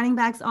multiple running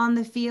backs on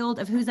the field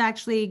of who's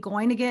actually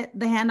going to get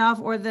the handoff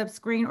or the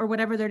screen or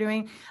whatever they're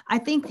doing. I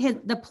think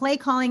the play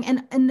calling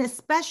and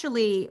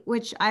especially,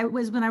 which I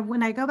was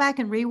when I go back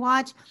and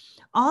rewatch,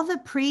 all the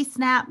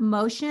pre-snap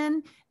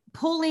motion,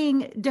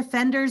 pulling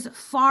defenders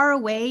far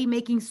away,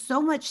 making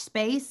so much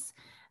space.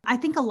 I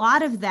think a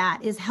lot of that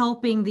is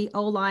helping the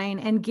O-line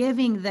and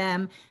giving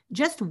them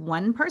just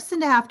one person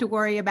to have to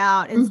worry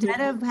about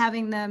instead of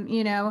having them,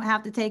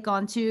 have to take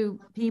on 2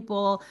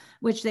 people,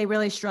 which they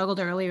really struggled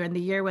earlier in the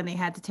year when they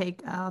had to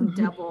take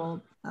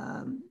double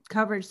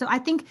coverage. So I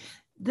think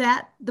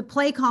that the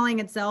play calling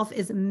itself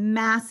is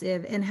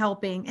massive in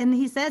helping. And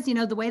he says,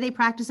 the way they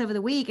practice over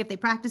the week, if they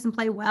practice and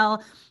play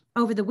well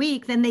over the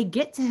week, then they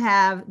get to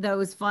have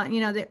those fun,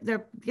 they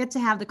get to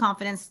have the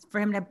confidence for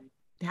him to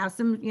have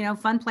some,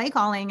 fun play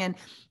calling, and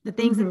the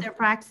things that they're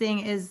practicing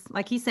is,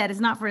 like he said,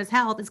 it's not for his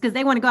health. It's because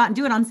they want to go out and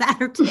do it on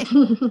Saturday.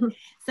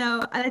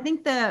 So I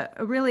think the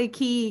really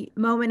key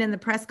moment in the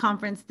press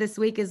conference this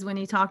week is when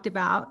he talked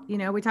about,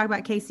 we talked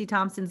about Casey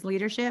Thompson's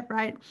leadership,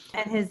 right?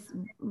 And his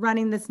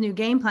running this new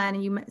game plan.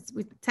 And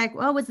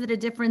was it a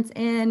difference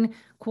in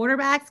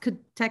quarterbacks? Could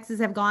Texas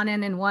have gone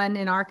in and won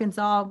in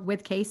Arkansas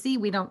with Casey?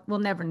 We'll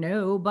never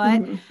know, but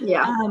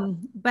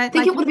but I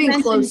think it would have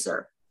been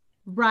closer.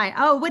 Right.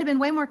 Oh, it would have been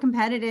way more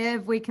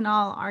competitive. We can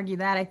all argue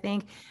that, I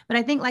think. But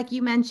I think, like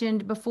you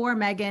mentioned before,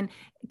 Megan,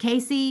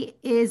 Casey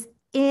is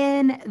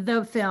in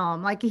the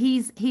film. Like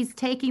he's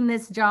taking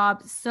this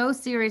job so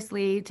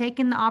seriously,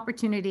 taking the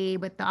opportunity.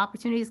 With the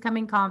opportunities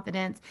coming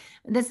confidence.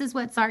 This is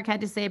what Sark had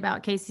to say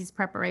about Casey's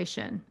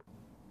preparation.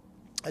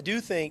 I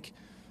do think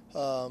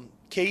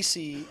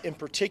Casey in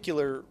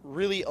particular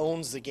really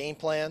owns the game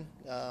plan.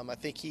 I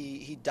think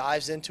he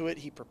dives into it.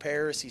 He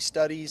prepares, he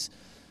studies.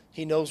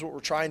 He knows what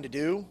we're trying to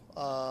do.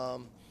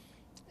 And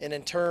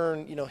in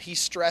turn, he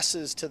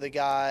stresses to the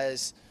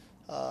guys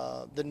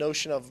the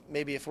notion of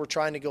maybe if we're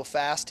trying to go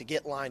fast to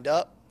get lined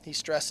up. He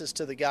stresses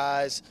to the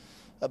guys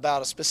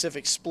about a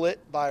specific split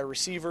by a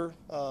receiver.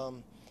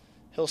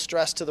 He'll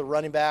stress to the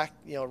running back,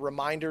 a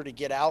reminder to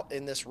get out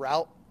in this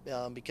route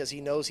because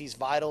he knows he's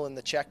vital in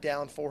the check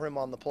down for him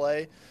on the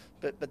play.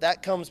 But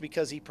that comes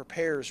because he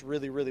prepares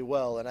really, really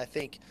well. And I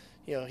think,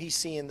 he's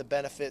seeing the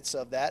benefits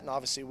of that. And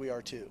obviously we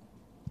are too.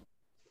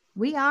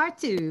 We are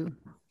too.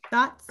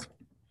 Thoughts?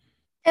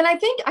 And I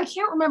think, I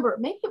can't remember,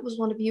 maybe it was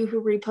one of you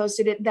who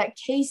reposted it, that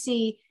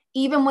Casey,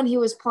 even when he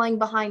was playing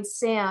behind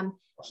Sam,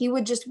 he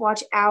would just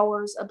watch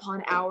hours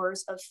upon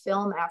hours of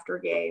film after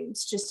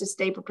games just to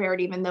stay prepared,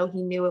 even though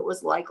he knew it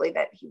was likely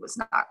that he was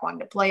not going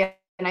to play.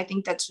 And I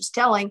think that's just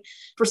telling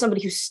for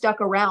somebody who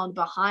stuck around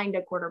behind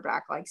a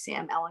quarterback like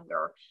Sam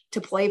Ehlinger to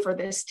play for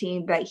this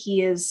team, that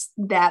he is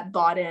that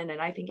bought in.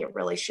 And I think it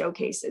really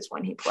showcases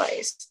when he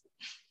plays.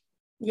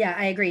 Yeah,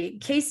 I agree.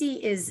 Casey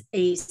is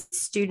a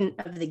student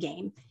of the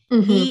game.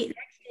 That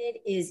kid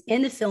is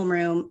in the film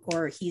room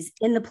or he's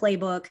in the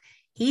playbook.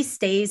 He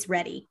stays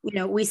ready.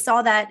 We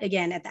saw that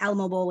again at the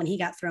Alamo Bowl when he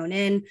got thrown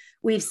in.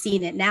 We've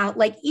seen it now.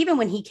 Like even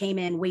when he came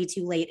in way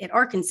too late at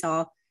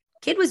Arkansas,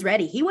 kid was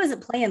ready. He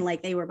wasn't playing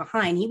like they were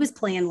behind. He was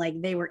playing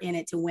like they were in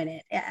it to win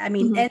it. I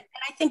mean, and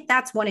I think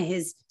that's one of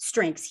his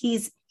strengths.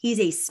 He's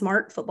a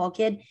smart football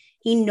kid.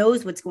 He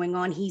knows what's going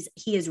on. He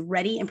is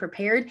ready and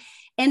prepared.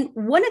 And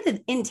one of the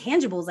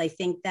intangibles I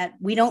think that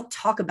we don't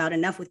talk about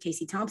enough with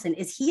Casey Thompson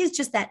is he is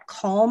just that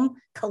calm,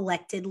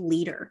 collected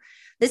leader.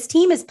 This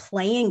team is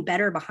playing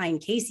better behind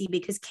Casey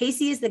because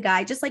Casey is the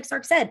guy, just like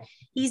Sark said,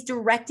 he's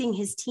directing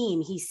his team.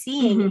 He's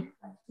seeing,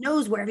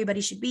 knows where everybody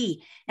should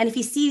be. And if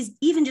he sees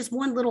even just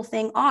one little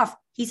thing off,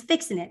 he's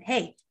fixing it.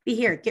 Hey, be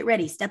here, get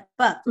ready, step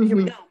up. Here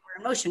we go. We're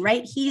in motion,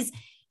 right?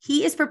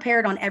 He is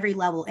prepared on every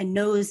level and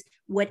knows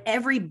what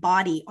every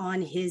body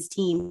on his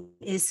team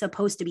is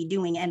supposed to be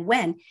doing and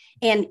when.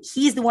 And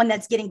he's the one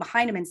that's getting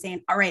behind him and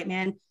saying, all right,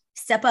 man,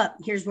 step up.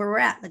 Here's where we're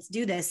at. Let's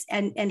do this.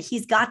 And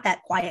he's got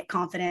that quiet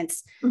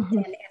confidence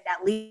and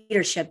that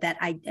leadership that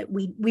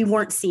we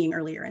weren't seeing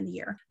earlier in the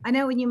year. I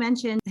know when you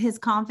mentioned his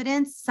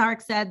confidence,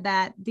 Sark said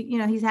that,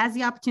 he has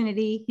the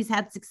opportunity. He's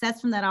had success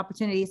from that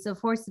opportunity. So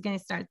of course he's going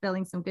to start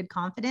building some good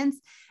confidence,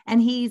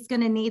 and he's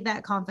going to need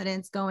that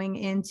confidence going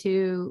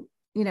into,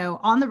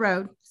 on the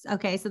road.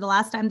 Okay. So the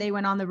last time they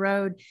went on the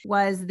road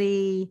was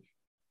the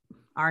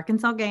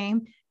Arkansas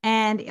game.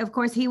 And of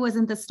course he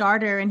wasn't the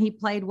starter and he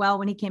played well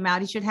when he came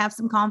out. He should have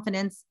some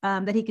confidence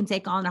that he can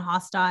take on a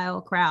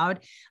hostile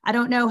crowd. I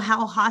don't know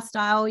how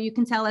hostile, you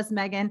can tell us,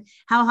 Megan,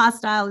 how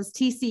hostile is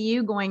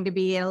TCU going to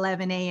be at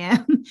 11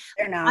 a.m.?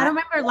 They're not. I don't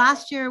remember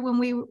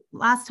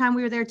last time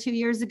we were there 2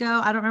 years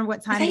ago. I don't remember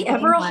what time. Are they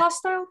ever a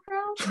hostile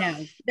crowd? No,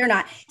 they're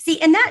not. See,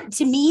 and that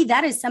to me,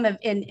 that is some of,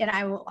 and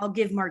I'll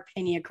give Mark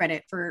Pena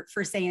credit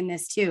for saying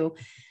this too.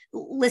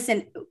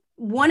 Listen,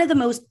 one of the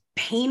most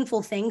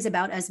painful things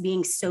about us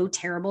being so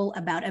terrible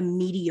about a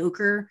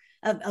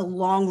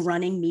long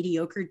running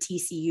mediocre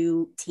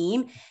TCU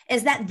team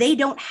is that they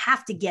don't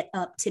have to get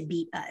up to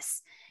beat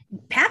us.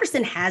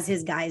 Patterson has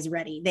his guys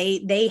ready.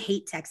 They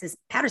hate Texas.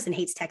 Patterson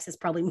hates Texas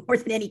probably more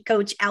than any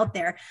coach out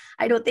there.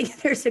 I don't think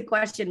there's a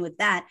question with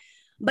that.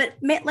 But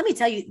man, let me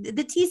tell you,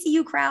 the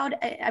TCU crowd,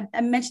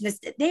 I mentioned this,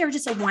 they are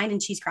just a wine and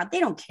cheese crowd.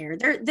 They don't care.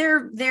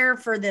 They're there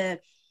for the,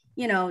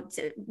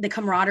 the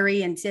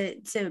camaraderie and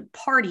to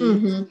party.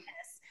 Mm-hmm.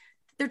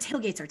 Their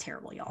tailgates are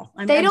terrible, y'all.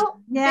 They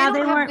don't have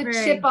the very...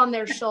 chip on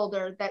their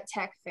shoulder that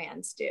Tech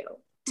fans do.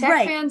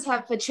 Tech fans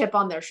have a chip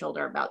on their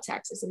shoulder about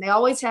Texas, and they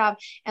always have.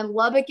 And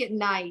Lubbock at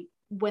night,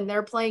 when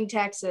they're playing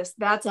Texas,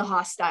 that's a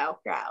hostile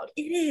crowd.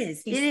 It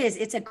is.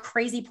 It's a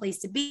crazy place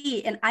to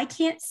be. And I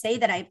can't say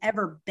that I've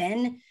ever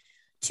been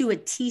to a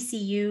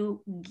TCU,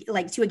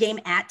 like to a game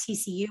at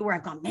TCU where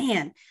I've gone,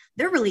 man,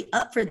 they're really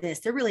up for this.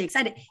 They're really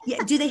excited.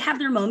 Yeah. Do they have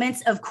their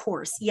moments? Of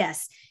course.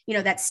 Yes.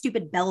 That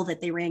stupid bell that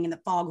they rang in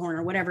the foghorn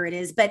or whatever it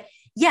is. But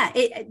yeah,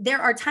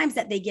 there are times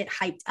that they get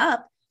hyped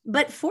up,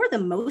 but for the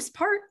most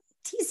part,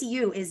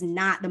 TCU is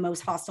not the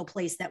most hostile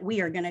place that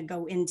we are going to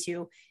go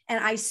into.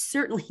 And I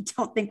certainly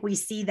don't think we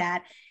see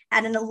that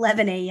at an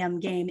 11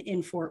 a.m. game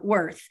in Fort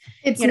Worth.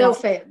 It's no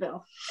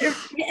Fayetteville.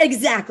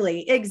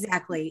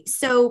 Exactly.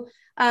 So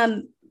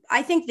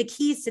I think the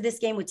keys to this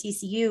game with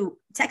TCU,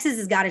 Texas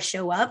has got to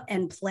show up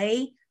and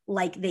play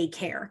like they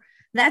care.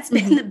 That's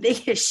been the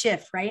biggest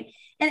shift, right?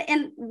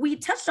 And we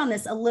touched on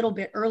this a little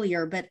bit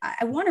earlier, but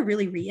I want to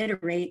really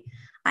reiterate,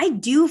 I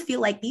do feel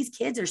like these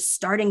kids are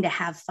starting to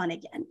have fun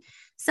again.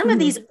 Some of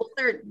these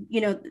older,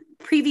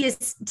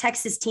 previous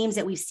Texas teams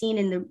that we've seen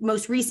in the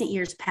most recent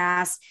years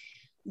past,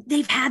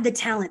 they've had the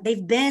talent.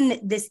 They've been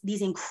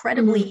these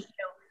incredibly,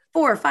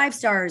 4 or 5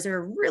 stars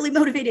or really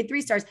motivated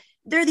 3 stars.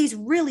 They're these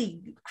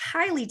really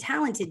highly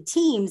talented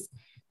teams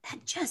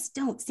that just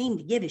don't seem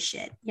to give a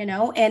shit,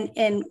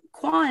 and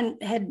Quan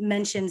had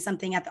mentioned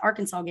something at the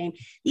Arkansas game.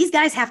 These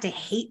guys have to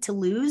hate to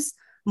lose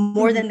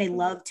more than they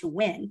love to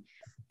win.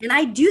 And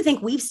I do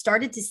think we've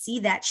started to see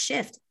that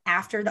shift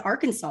after the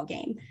Arkansas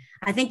game.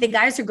 I think the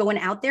guys are going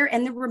out there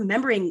and they're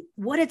remembering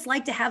what it's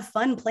like to have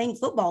fun playing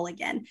football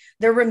again.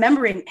 They're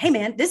remembering, hey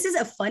man, this is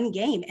a fun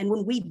game. And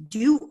when we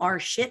do our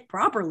shit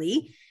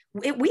properly,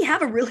 we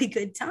have a really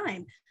good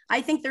time.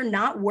 I think they're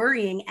not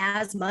worrying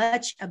as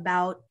much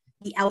about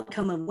the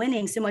outcome of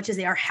winning so much as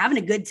they are having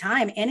a good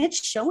time, and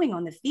it's showing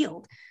on the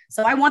field.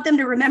 So I want them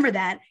to remember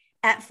that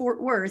at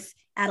Fort Worth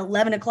at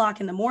 11 o'clock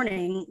in the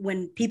morning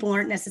when people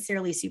aren't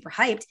necessarily super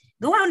hyped.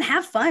 Go out and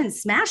have fun,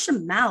 smash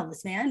some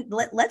mouths, man.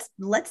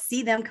 Let's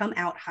see them come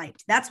out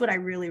hyped. That's what I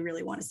really,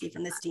 really want to see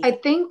from this team. I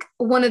think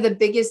one of the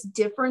biggest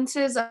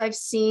differences I've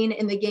seen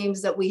in the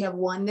games that we have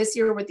won this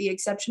year, with the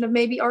exception of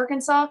maybe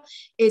Arkansas,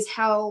 is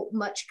how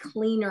much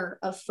cleaner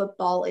of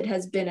football it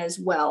has been as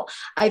well.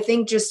 I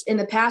think just in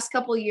the past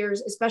couple of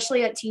years,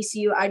 especially at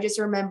TCU, I just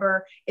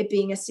remember it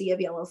being a sea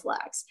of yellow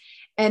flags.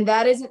 And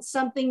that isn't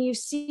something you've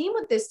seen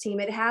with this team.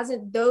 It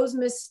hasn't, those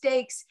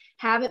mistakes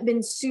haven't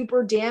been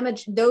super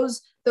damaged.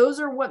 Those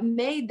are what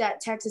made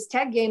that Texas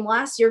Tech game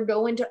last year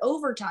go into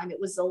overtime.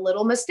 It was the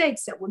little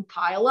mistakes that would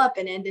pile up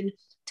and end in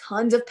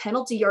tons of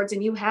penalty yards.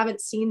 And you haven't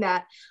seen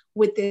that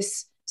with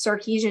this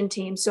Sarkisian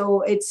team.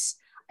 So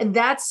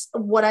that's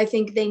what I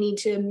think they need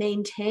to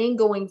maintain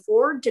going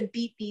forward to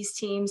beat these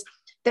teams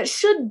that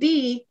should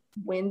be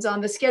wins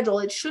on the schedule.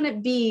 We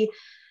shouldn't be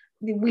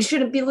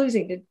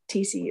losing to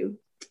TCU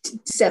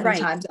 7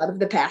 times out of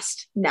the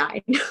past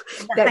 9.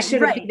 That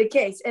shouldn't be the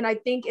case. And I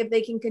think if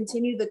they can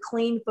continue the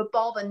clean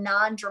football, the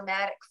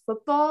non-dramatic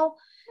football,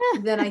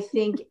 then I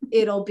think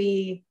it'll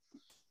be,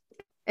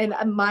 and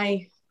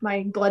my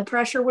blood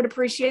pressure would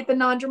appreciate the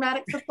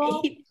non-dramatic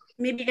football.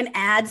 Maybe you can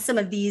add some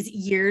of these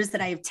years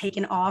that I have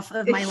taken off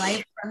of my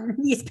life from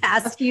these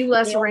past. A few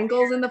less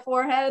wrinkles in the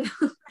forehead.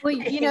 Well,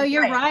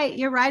 you're right.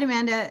 You're right,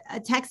 Amanda.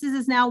 Texas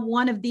is now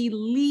one of the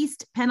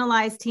least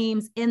penalized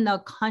teams in the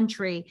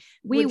country.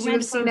 We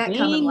went from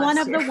being one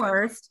of the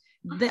worst,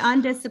 the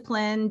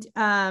undisciplined,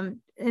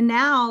 and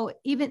now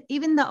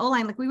even the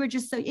O-line, like we were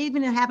just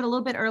even it happened a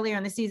little bit earlier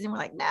in the season. We're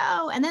like,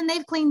 no. And then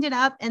they've cleaned it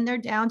up and they're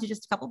down to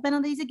just a couple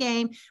penalties a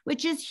game,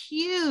 which is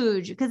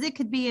huge because it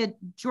could be a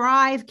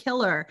drive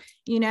killer.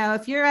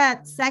 If you're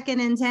at 2nd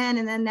and 10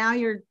 and then now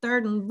you're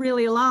 3rd and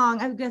really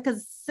long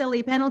because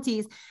silly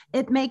penalties,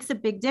 it makes a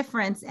big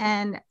difference.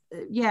 And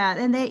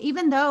and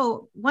even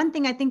though one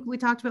thing I think we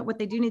talked about what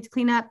they do need to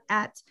clean up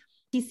at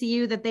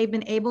TCU that they've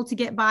been able to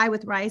get by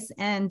with Rice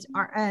and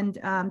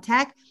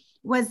Tech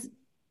was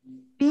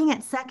being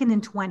at 2nd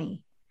and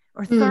 20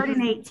 or 3rd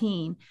and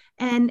 18.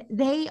 And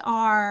they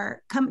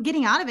are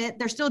getting out of it.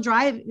 They're still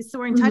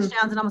scoring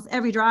touchdowns in almost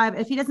every drive.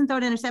 If he doesn't throw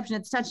an interception,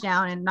 it's a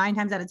touchdown. And 9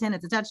 times out of 10,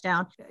 it's a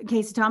touchdown.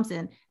 Casey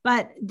Thompson.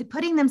 But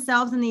putting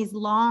themselves in these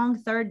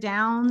long 3rd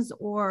downs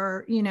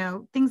or,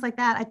 things like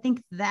that, I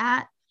think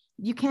that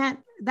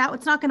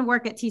it's not going to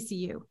work at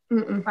TCU,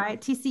 right?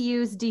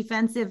 TCU's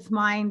defensive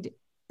mind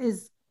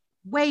is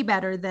way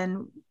better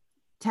than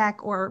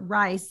Tech or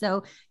Rice.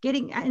 So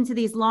getting into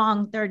these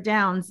long 3rd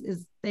downs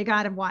they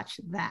got to watch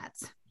that.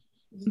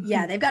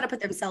 Yeah, they've got to put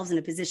themselves in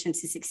a position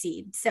to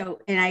succeed. So,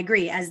 and I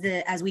agree,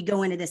 as we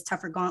go into this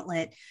tougher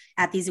gauntlet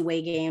at these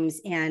away games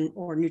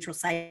or neutral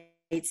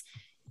sites,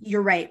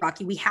 you're right,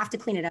 Rocky. We have to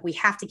clean it up. We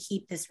have to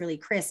keep this really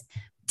crisp.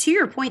 To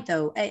your point,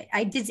 though,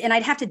 I did, and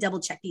I'd have to double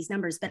check these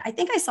numbers, but I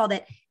think I saw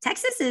that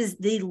Texas is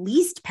the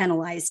least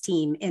penalized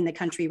team in the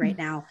country right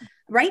now.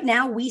 Right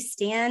now, we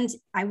stand,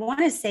 I want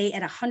to say,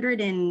 at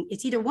 100, and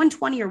it's either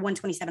 120 or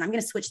 127. I'm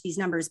going to switch these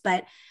numbers,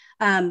 but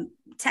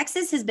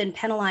Texas has been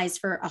penalized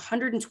for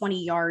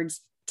 120 yards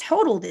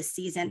total this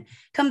season,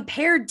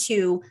 compared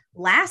to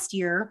last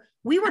year.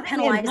 We were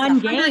penalized one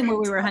game where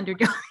we were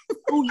 100 yards.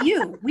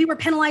 OU, we were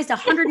penalized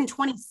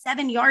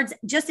 127 yards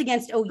just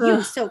against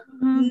OU. So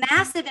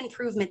massive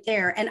improvement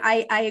there. And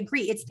I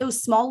agree. It's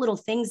those small little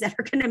things that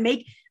are going to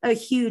make a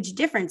huge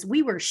difference.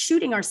 We were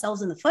shooting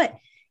ourselves in the foot.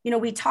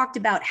 We talked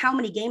about how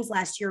many games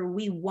last year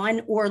we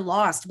won or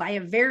lost by a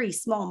very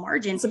small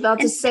margin. It's about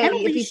to say,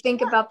 if you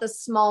think about the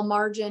small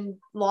margin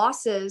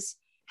losses,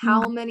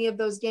 how many of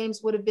those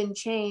games would have been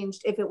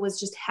changed if it was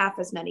just half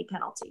as many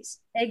penalties?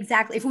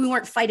 Exactly. If we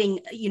weren't fighting,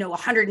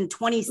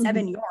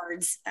 127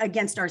 yards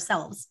against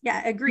ourselves.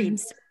 Yeah, agreed.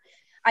 So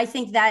I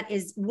think that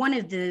is one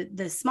of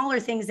the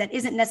smaller things that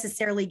isn't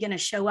necessarily going to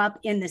show up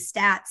in the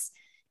stats,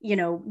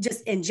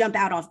 just and jump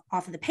out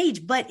off of the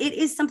page, but it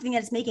is something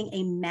that's making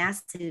a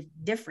massive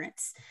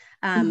difference.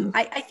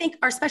 I think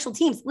our special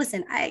teams,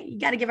 listen, you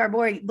got to give our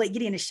boy Blake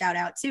Gideon a shout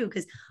out too,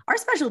 because our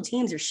special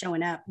teams are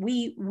showing up.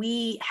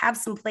 We have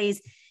some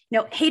plays,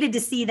 hated to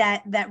see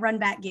that run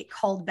back get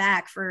called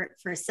back for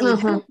a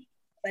silly penalty.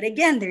 But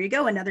again, there you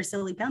go, another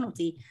silly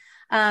penalty.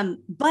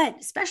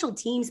 But special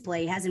teams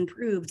play has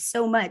improved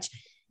so much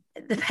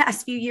the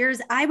past few years.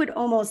 I would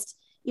almost,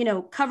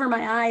 cover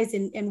my eyes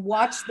and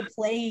watch the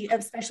play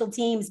of special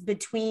teams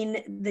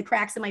between the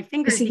cracks of my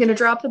fingers. Is he going to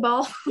drop the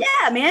ball?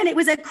 Yeah, man. It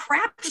was a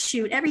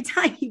crapshoot every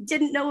time. You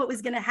didn't know what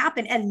was going to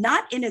happen, and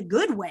not in a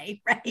good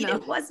way, right? No.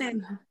 It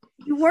wasn't,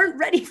 you weren't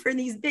ready for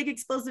these big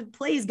explosive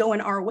plays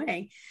going our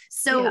way.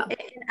 So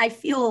I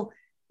feel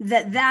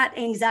that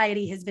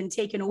anxiety has been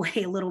taken away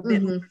a little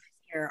bit more this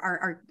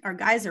year. Our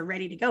guys are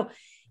ready to go.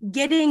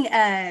 Getting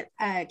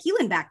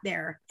Keelan back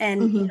there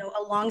and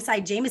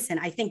alongside Jamison,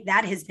 I think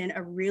that has been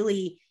a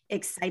really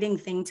exciting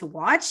thing to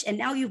watch. And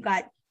now you've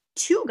got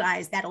two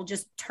guys that'll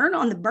just turn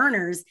on the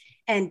burners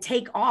and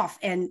take off,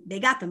 and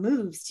they got the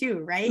moves too,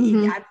 right?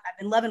 I've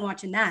been loving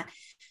watching that.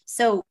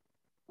 So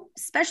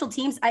special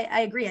teams,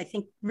 I agree. I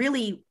think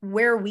really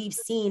where we've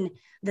seen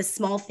the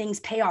small things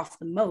pay off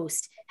the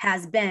most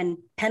has been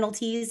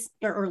penalties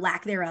or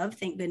lack thereof,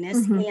 thank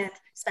goodness, and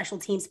special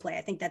teams play.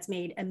 I think that's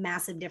made a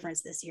massive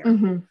difference this year.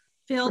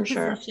 Field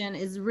position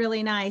is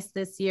really nice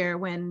this year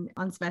when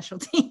on special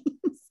teams.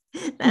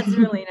 That's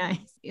really nice.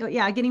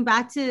 Yeah, getting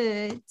back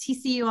to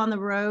TCU on the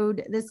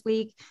road this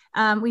week.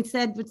 We've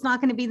said it's not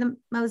going to be the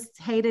most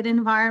hated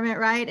environment,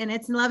 right? And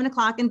it's 11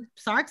 o'clock. And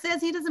Sark says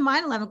he doesn't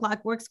mind 11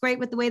 o'clock. Works great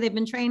with the way they've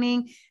been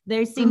training.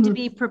 They seem to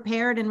be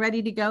prepared and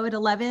ready to go at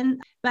 11.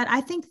 But I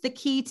think the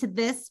key to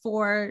this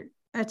for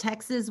a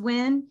Texas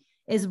win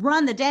is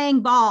run the dang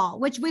ball,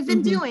 which we've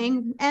been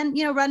doing, and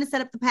run to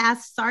set up the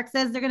pass. Sark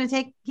says they're going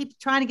to keep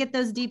trying to get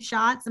those deep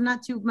shots. I'm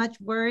not too much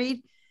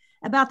worried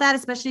about that,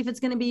 especially if it's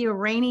going to be a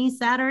rainy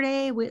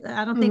Saturday.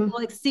 I don't think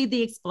we'll exceed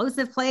the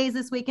explosive plays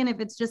this weekend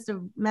if it's just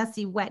a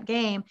messy, wet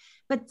game.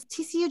 But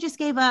TCU just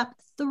gave up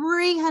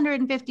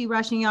 350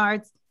 rushing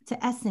yards to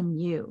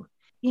SMU.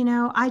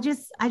 I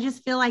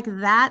just feel like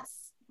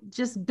that's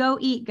just go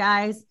eat,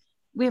 guys.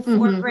 We have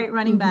 4 great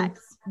running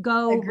backs.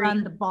 Go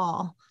run the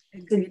ball.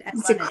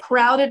 It's a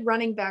crowded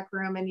running back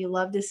room, and you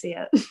love to see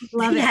it.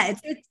 Love it. Yeah,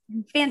 it's a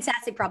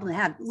fantastic problem to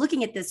have.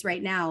 Looking at this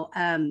right now.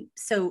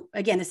 So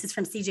again, this is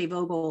from CJ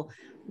Vogel.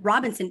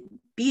 Robinson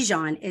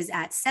Bijan is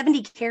at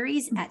 70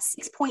 carries at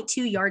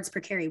 6.2 yards per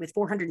carry with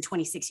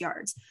 426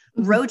 yards.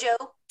 Rojo,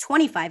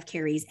 25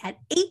 carries at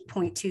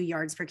 8.2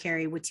 yards per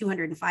carry with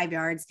 205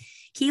 yards.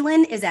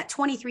 Keelan is at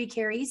 23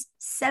 carries,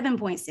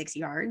 7.6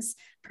 yards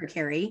per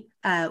carry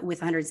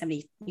with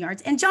 170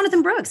 yards. And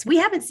Jonathan Brooks, we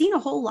haven't seen a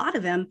whole lot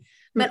of him,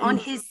 but on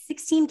his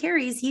 16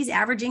 carries, he's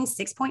averaging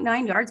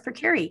 6.9 yards per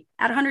carry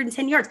at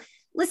 110 yards.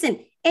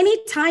 Listen,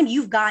 anytime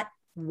you've got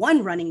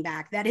one running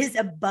back that is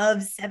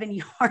above 7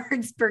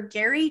 yards per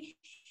carry,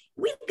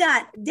 we've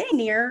got dang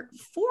near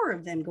 4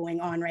 of them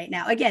going on right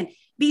now. Again,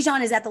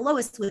 Bijan is at the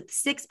lowest with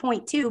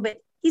 6.2, but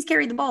he's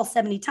carried the ball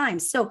 70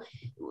 times. So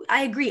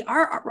I agree.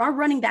 Our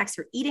running backs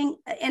are eating.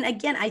 And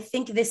again, I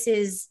think this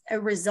is a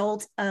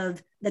result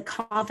of the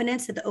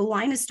confidence that the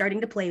O-line is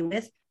starting to play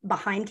with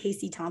behind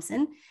Casey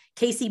Thompson,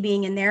 Casey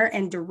being in there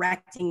and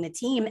directing the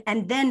team.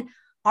 And then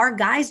our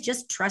guys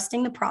just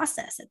trusting the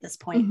process at this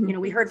point.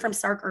 We heard from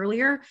Sark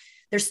earlier,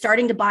 they're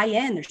starting to buy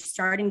in. They're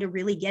starting to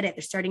really get it.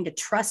 They're starting to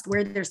trust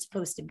where they're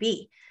supposed to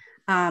be.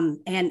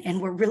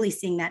 And we're really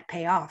seeing that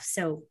pay off.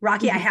 So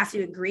Rocky, I have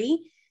to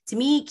agree. To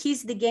me,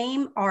 keys to the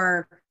game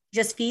are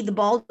just feed the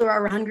ball to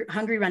our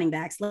hungry running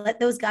backs. Let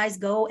those guys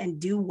go and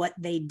do what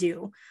they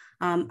do.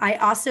 I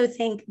also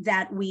think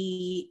that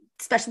we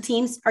special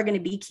teams are going to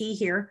be key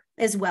here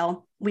as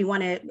well. We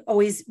want to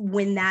always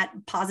win that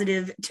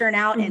positive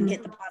turnout and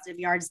get the positive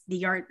yards. The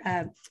yard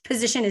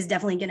position is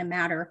definitely going to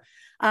matter.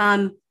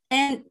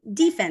 And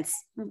defense,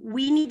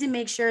 we need to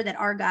make sure that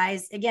our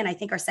guys, again, I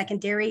think our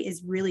secondary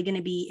is really going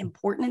to be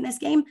important in this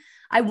game.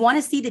 I want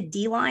to see the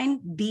D-line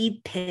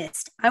be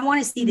pissed. I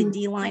want to see the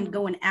D-line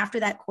going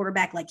after that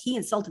quarterback like he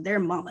insulted their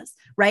mamas,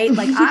 right?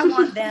 Like I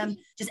want them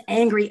just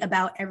angry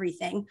about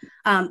everything.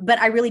 But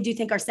I really do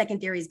think our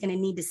secondary is going to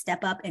need to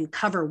step up and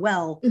cover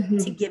well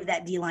to give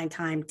that D-line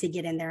time to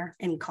get in there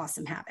and cause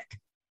some havoc.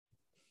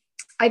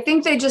 I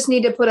think they just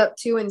need to put up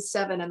 2 and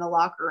 7 in the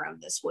locker room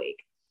this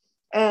week.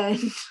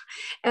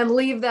 And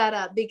leave that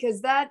up,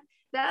 because that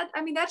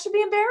should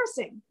be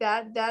embarrassing.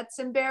 That's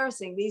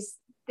embarrassing.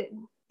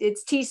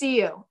 It's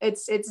TCU.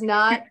 It's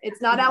not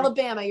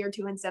Alabama. You're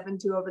 2 and 7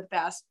 over the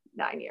past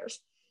 9 years.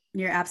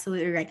 You're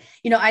absolutely right.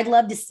 I'd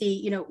love to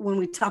see, when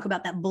we talk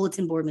about that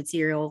bulletin board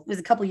material, it was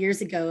a couple of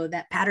years ago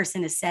that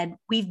Patterson has said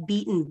we've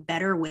beaten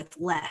better with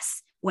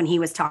less when he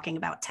was talking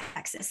about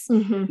Texas.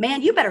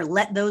 Man, you better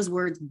let those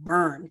words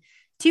burn.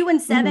 2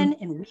 and 7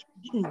 and we've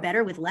beaten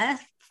better with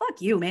less.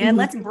 Fuck you, man.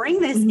 Let's bring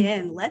this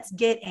in. Let's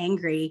get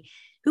angry.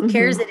 Who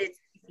cares that it's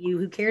you?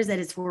 Who cares that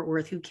it's Fort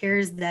Worth? Who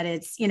cares that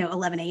it's,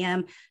 11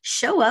 a.m.?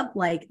 Show up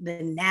like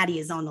the natty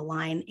is on the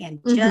line and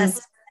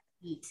just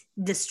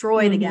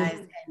destroy the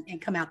guys and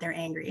come out there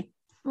angry.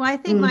 Well, I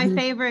think my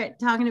favorite,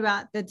 talking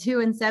about the 2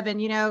 and 7,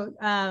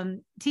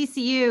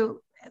 TCU,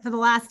 for the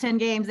last 10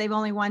 games, they've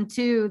only won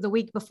 2 the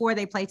week before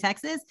they play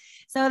Texas.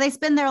 So they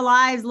spend their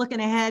lives looking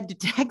ahead to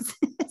Texas.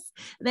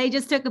 They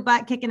just took a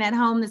butt kicking at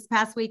home this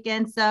past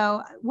weekend.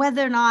 So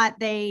whether or not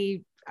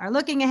they are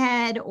looking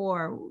ahead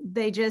or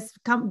they just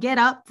get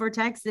up for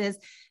Texas,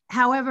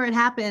 however it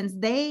happens,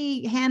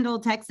 they handle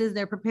Texas.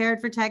 They're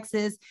prepared for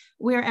Texas.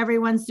 We're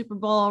everyone's Super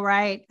Bowl,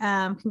 right?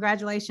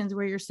 Congratulations,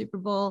 we're your Super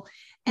Bowl.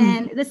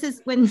 And this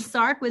is when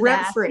Sark was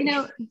asked,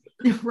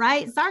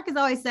 right? Sark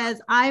always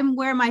says, I'm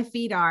where my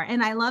feet are.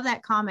 And I love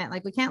that comment.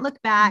 Like, we can't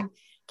look back.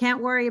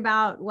 Can't worry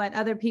about what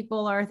other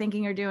people are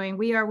thinking or doing.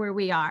 We are where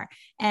we are.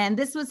 And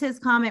this was his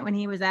comment when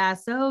he was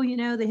asked, so,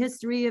 the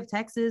history of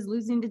Texas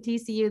losing to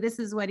TCU. This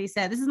is what he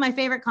said. This is my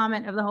favorite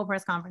comment of the whole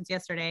press conference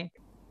yesterday.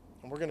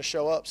 And we're going to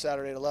show up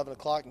Saturday at 11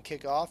 o'clock and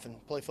kick off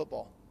and play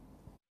football.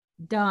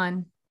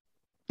 Done.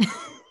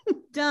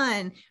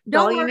 Done.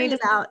 Don't worry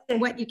about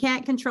what you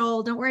can't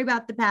control. Don't worry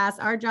about the past.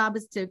 Our job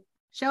is to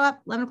show up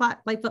 11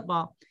 o'clock, play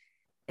football.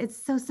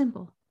 It's so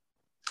simple.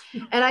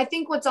 And I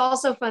think what's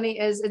also funny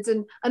is it's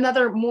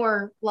another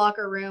more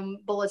locker room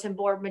bulletin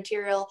board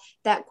material,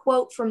 that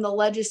quote from the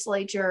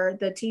legislature,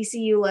 the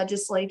TCU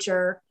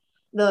legislature,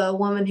 the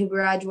woman who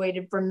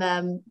graduated from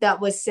them, that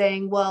was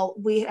saying, well,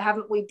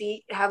 haven't we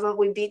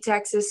beat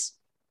Texas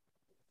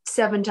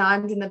 7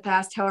 times in the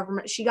past, however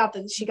much. She got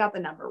the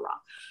number wrong.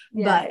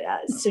 Yeah.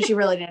 But so she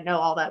really didn't know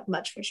all that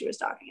much what she was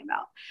talking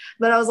about.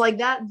 But I was like,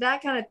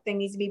 that kind of thing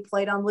needs to be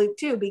played on loop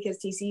too, because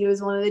TCU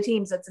is one of the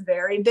teams that's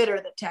very bitter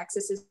that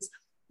Texas is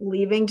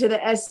leaving to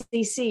the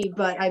SEC.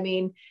 But I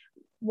mean,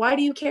 why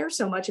do you care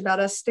so much about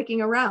us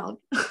sticking around?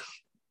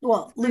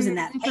 Well, losing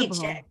that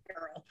paycheck,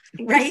 girl,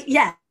 right?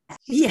 Yeah.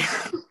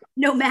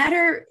 No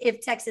matter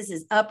if Texas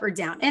is up or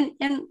down, and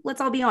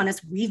let's all be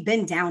honest, we've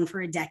been down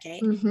for a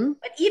decade.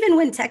 But even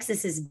when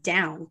Texas is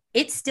down,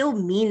 it still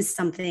means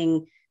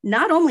something,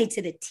 not only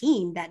to the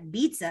team that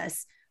beats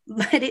us,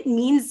 but it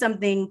means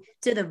something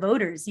to the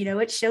voters.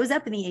 It shows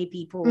up in the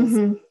AP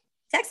polls.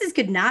 Texas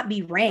could not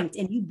be ranked,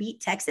 and you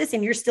beat Texas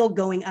and you're still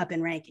going up in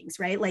rankings,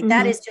 right? Like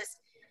that is just,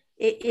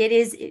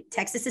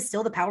 Texas is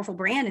still the powerful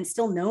brand and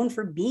still known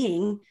for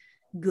being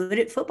good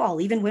at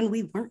football, even when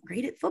we weren't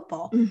great at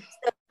football.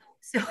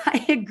 So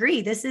I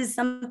agree. This is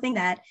something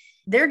that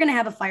they're going to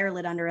have a fire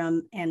lit under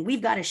them, and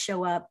we've got to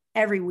show up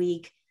every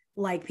week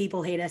like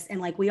people hate us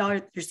and like we are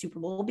their Super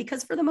Bowl,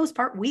 because for the most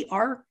part, we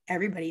are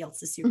everybody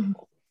else's Super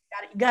Bowl.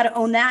 You got to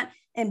own that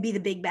and be the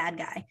big bad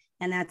guy.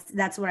 And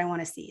that's what I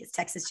want to see is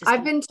Texas.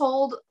 I've been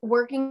told,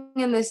 working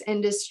in this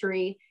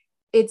industry,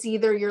 it's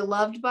either you're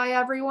loved by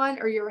everyone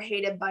or you're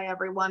hated by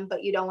everyone,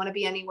 but you don't want to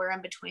be anywhere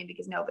in between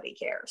because nobody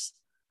cares.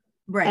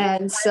 Right.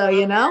 And so,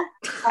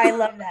 I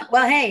love that.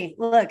 Well, hey,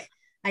 look,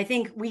 I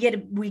think we get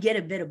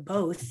a bit of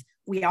both.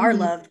 We are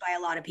loved by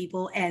a lot of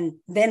people, and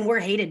then we're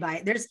hated by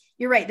it.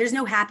 You're right. There's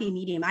no happy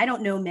medium. I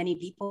don't know many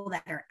people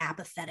that are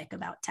apathetic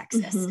about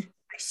Texas.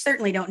 I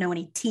certainly don't know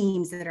any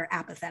teams that are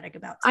apathetic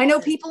about Texas. I know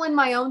people in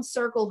my own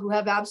circle who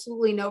have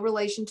absolutely no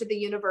relation to the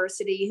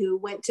university, who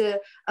went to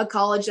a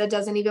college that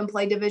doesn't even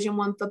play Division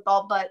I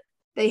football, but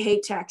they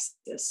hate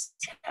Texas.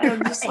 And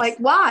I'm just like,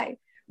 why?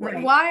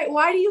 Right.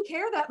 Why do you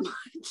care that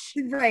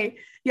much? Right.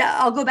 Yeah.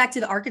 I'll go back to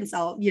the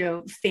Arkansas,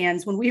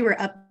 fans. When we were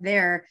up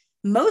there,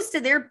 most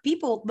of the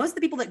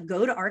people that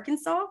go to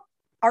Arkansas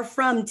are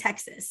from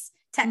Texas.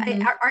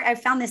 I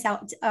found this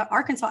out.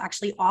 Arkansas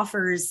actually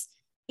offers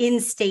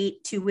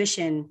in-state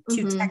tuition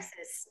to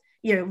Texas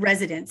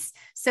residents.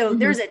 So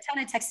there's a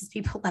ton of Texas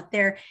people up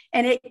there,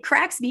 and it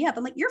cracks me up.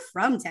 I'm like, you're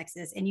from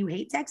Texas and you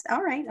hate Texas.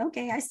 All right.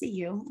 Okay. I see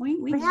you.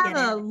 We have get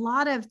a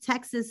lot of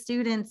Texas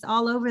students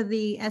all over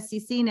the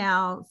SEC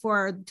now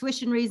for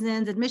tuition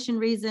reasons, admission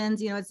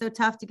reasons. It's so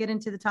tough to get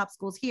into the top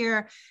schools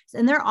here,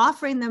 and they're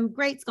offering them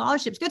great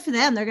scholarships. Good for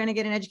them. They're going to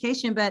get an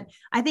education. But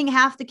I think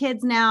half the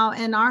kids now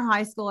in our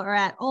high school are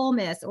at Ole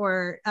Miss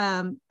or,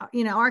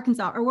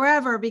 Arkansas or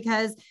wherever,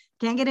 because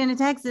can't get into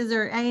Texas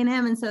or A&M.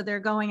 And so they're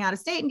going out of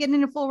state and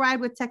getting a full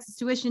ride with Texas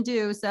tuition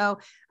too. So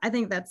I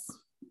think that's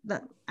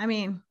that. I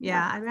mean,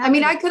 yeah.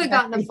 I could have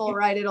gotten a full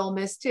ride at Ole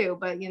Miss too,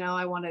 but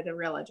I wanted a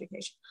real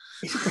education.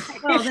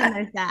 Well, then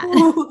there's that.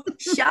 Ooh,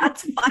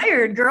 shots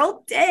fired,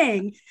 girl.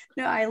 Dang.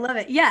 No, I love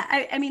it. Yeah.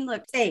 I mean,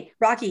 look, hey,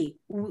 Rocky,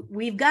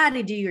 we've got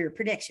to do your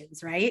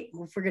predictions, right?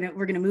 If we're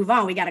going to move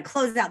on, we got to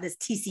close out this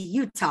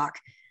TCU talk.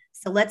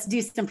 So let's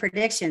do some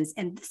predictions.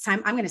 And this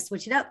time I'm going to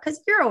switch it up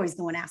because you're always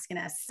the one asking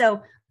us.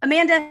 So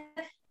Amanda,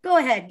 go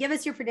ahead. Give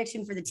us your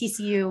prediction for the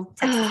TCU.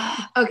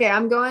 Okay.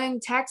 I'm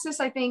going Texas,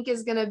 I think,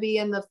 is going to be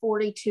in the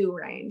 42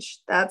 range.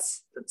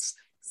 That's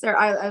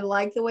I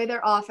like the way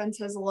their offense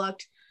has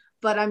looked,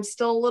 but I'm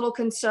still a little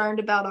concerned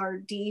about our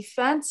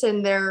defense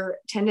and their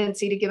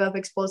tendency to give up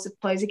explosive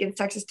plays against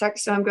Texas Tech.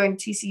 So I'm going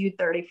TCU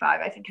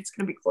 35. I think it's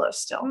going to be close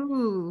still.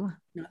 Ooh.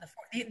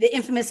 The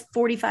infamous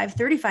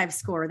 45-35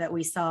 score that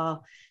we saw,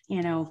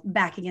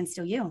 back against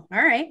OU. All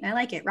right. I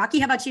like it. Rocky,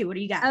 how about you? What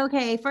do you got?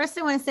 Okay. First,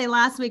 I want to say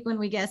last week when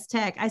we guessed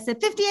Tech, I said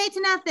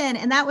 58-0.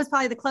 And that was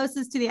probably the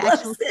closest to the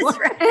actual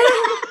score.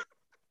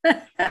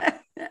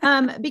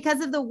 Right? Because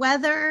of the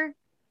weather,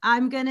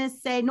 I'm going to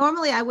say,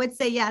 normally I would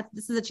say, yeah,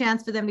 this is a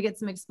chance for them to get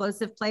some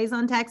explosive plays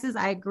on Texas.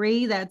 I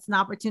agree. That's an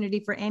opportunity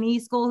for any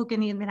school who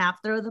can even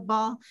half throw the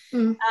ball.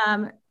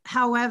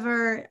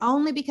 However,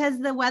 only because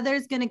the weather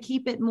is going to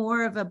keep it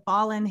more of a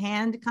ball in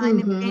hand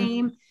kind of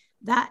game.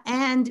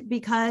 And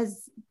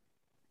because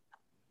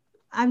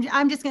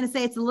I'm just going to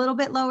say it's a little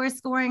bit lower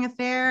scoring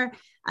affair.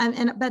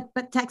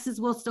 But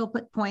Texas will still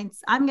put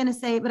points. I'm going to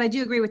say, but I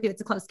do agree with you.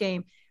 It's a close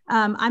game.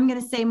 I'm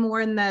going to say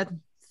more in the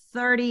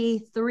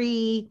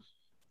 33-24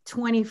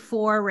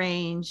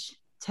 range,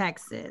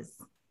 Texas.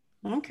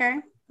 Okay.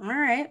 All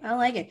right. I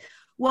like it.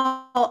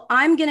 Well,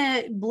 I'm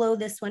going to blow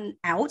this one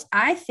out.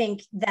 I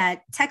think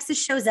that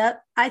Texas shows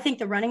up. I think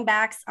the running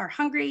backs are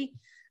hungry.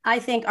 I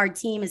think our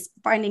team is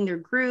finding their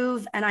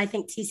groove, and I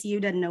think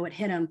TCU doesn't know what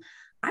hit them.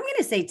 I'm going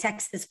to say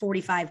Texas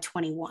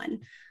 45-21.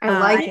 I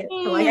like it.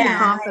 I like the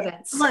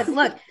confidence.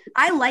 Look,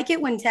 I like it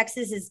when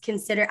Texas is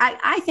considered.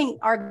 I think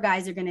our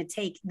guys are going to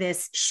take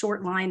this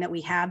short line that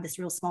we have, this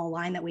real small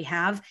line that we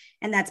have,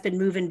 and that's been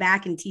moving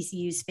back in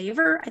TCU's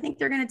favor. I think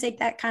they're going to take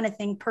that kind of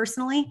thing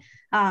personally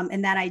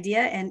and that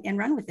idea and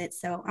run with it.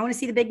 So I want to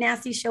see the big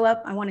nasties show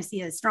up. I want to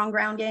see a strong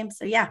ground game.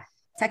 So yeah,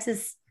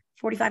 Texas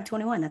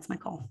 45-21. That's my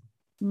call.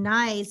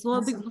 Nice. Well,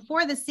 awesome.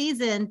 Before the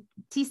season,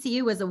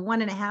 TCU was a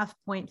 1.5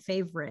 point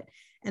favorite.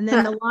 And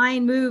then the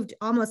line moved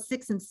almost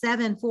 6 and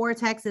 7 for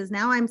Texas.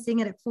 Now I'm seeing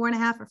it at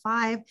 4.5 or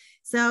 5.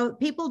 So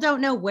people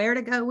don't know where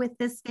to go with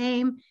this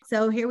game.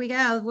 So here we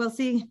go. We'll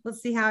see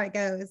how it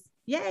goes.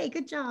 Yay.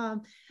 Good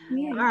job.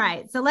 Yeah. All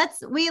right. So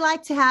we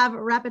like to have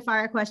rapid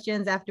fire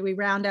questions after we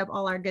round up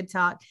all our good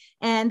talk.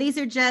 And these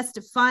are just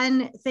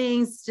fun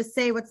things. Just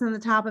say what's on the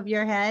top of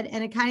your head.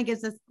 And it kind of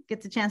gets a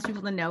chance for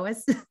people to know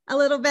us a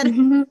little bit.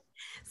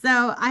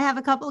 So I have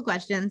a couple of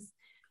questions.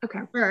 Okay.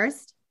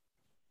 First,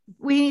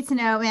 we need to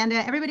know,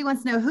 Amanda, everybody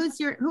wants to know who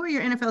are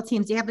your NFL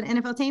teams? Do you have an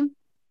NFL team?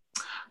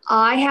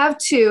 I have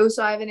 2.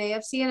 So I have an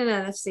AFC and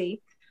an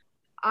NFC.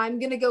 I'm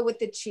going to go with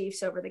the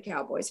Chiefs over the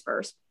Cowboys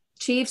first.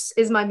 Chiefs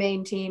is my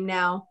main team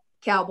now.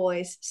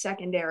 Cowboys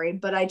secondary,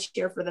 but I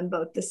cheer for them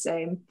both the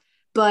same.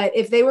 But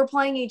if they were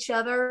playing each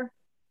other,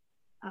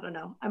 I don't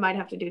know. I might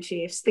have to do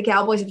Chiefs. The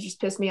Cowboys have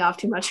just pissed me off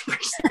too much.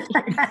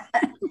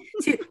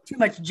 Too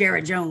much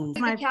Jared Jones.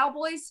 The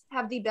Cowboys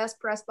have the best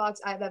press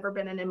box I've ever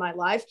been in my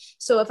life.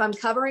 So if I'm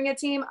covering a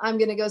team, I'm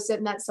going to go sit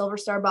in that Silver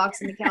Star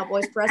box in the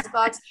Cowboys press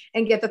box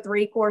and get the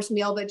 3-course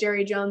meal that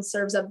Jerry Jones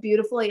serves up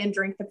beautifully and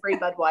drink the free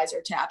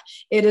Budweiser tap.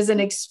 It is an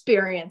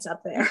experience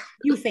up there.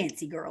 You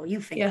fancy girl.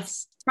 You fancy.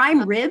 Yes.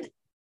 Prime rib?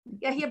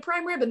 Yeah, he had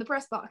prime rib in the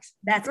press box.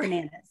 That's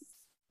bananas.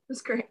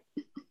 That's great.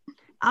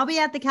 I'll be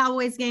at the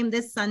Cowboys game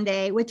this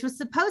Sunday, which was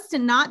supposed to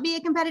not be a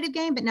competitive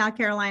game, but now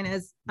Carolina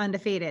is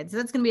undefeated. So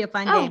that's going to be a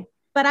fun game.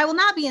 But I will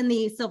not be in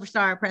the Silver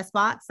Star press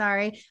box.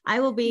 Sorry. I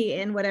will be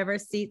in whatever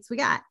seats we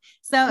got.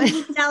 So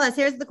tell us,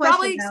 here's the question.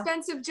 Probably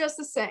expensive just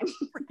the same.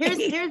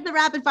 Here's the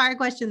rapid fire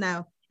question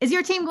though. Is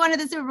your team going to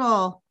the Super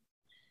Bowl?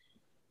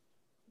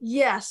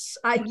 Yes.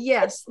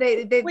 Yes. They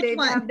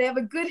have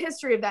a good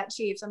history of that,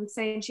 Chiefs. I'm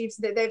saying Chiefs,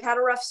 they've had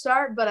a rough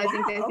start, but I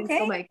think they can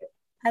still make it.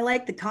 I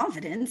like the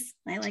confidence.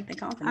 All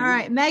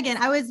right, Megan,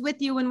 I was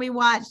with you when we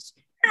watched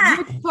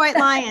Detroit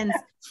Lions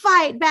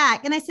fight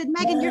back. And I said,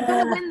 Megan, you're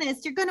going to win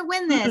this. You're going to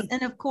win this.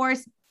 And of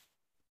course,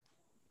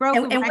 broke.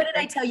 And what did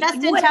I tell you?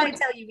 What did I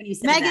tell you when you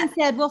said Megan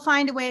said, we'll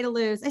find a way to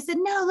lose. I said,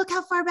 no, look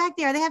how far back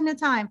they are. They have no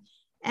time.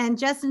 and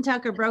Justin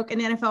Tucker broke an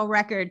NFL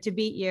record to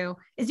beat you.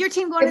 Is your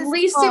team going to At the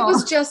least Super it Bowl?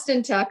 was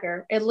Justin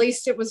Tucker. At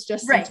least it was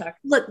Justin Right. Tucker.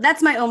 Look,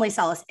 that's my only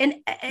solace. And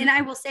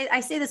I will say, I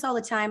say this all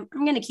the time.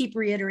 I'm going to keep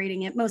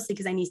reiterating it, mostly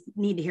because I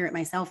need to hear it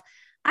myself.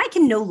 I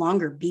can no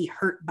longer be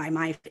hurt by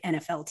my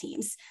NFL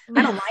teams.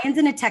 I'm a Lions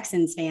and a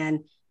Texans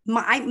fan.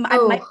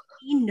 My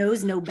team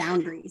knows no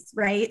boundaries,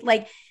 right?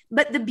 Like,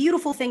 but the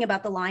beautiful thing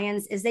about the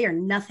Lions is they are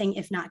nothing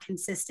if not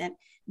consistent.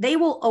 They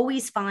will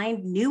always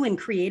find new and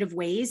creative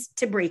ways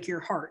to break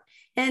your heart.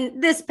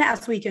 And this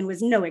past weekend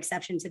was no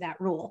exception to that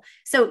rule.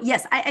 So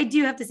yes, I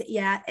do have to say,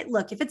 yeah,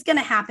 look, if it's going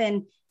to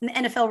happen,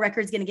 and the NFL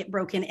record is going to get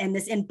broken and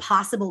this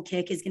impossible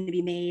kick is going to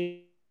be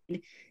made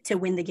to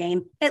win the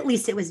game, at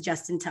least it was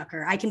Justin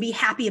Tucker. I can be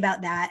happy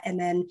about that and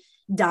then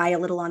die a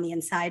little on the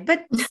inside,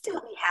 but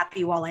still be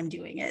happy while I'm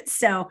doing it.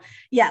 So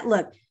yeah,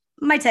 look,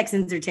 my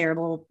Texans are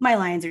terrible. My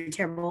Lions are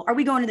terrible. Are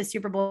we going to the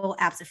Super Bowl?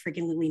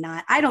 Absolutely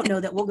not. I don't know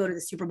that we'll go to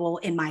the Super Bowl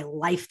in my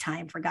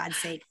lifetime, for God's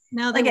sake.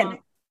 No, they won't.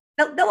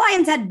 The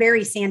Lions had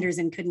Barry Sanders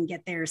and couldn't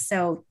get there.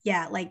 So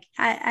yeah, like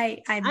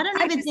I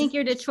don't even think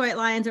your Detroit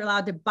Lions are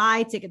allowed to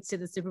buy tickets to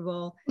the Super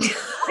Bowl.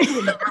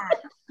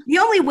 The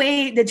only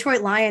way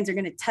Detroit Lions are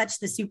going to touch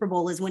the Super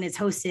Bowl is when it's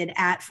hosted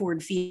at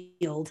Ford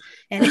Field,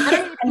 and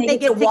they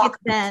get to walk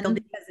then.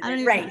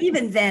 Right,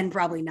 even then,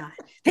 probably not.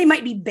 They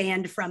might be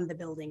banned from the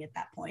building at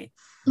that point.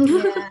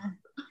 Yeah.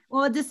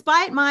 Well,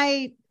 despite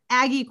my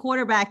Aggie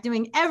quarterback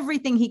doing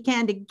everything he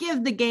can to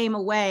give the game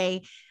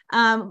away,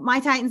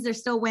 my Titans are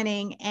still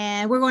winning,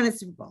 and we're going to the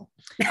Super Bowl.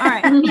 All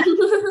right.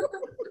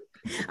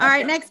 All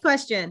right. Next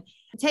question.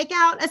 Take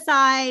out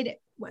aside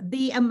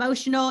the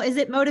emotional. Is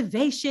it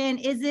motivation?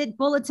 Is it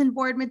bulletin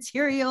board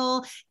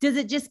material? Does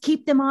it just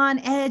keep them on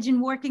edge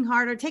and working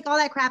harder? Take all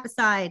that crap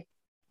aside.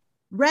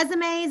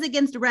 Resumes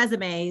against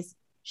resumes.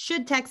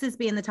 Should Texas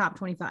be in the top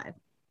 25?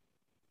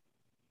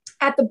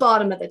 At the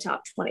bottom of the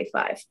top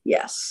 25,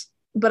 yes.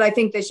 But I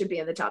think they should be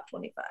in the top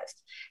 25.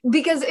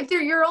 Because if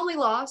your only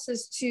loss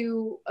is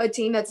to a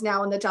team that's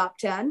now in the top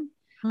 10,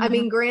 I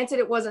mean, granted,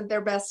 it wasn't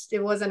their best.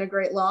 It wasn't a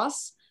great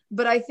loss.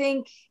 But I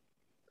think,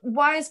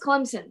 why is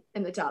Clemson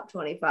in the top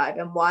 25?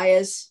 And why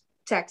is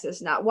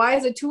Texas not? Why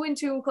is a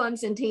 2-2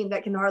 Clemson team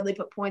that can hardly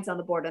put points on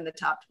the board in the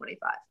top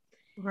 25?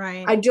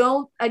 Right. I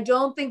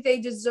don't think they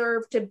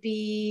deserve to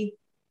be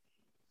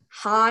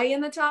high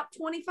in the top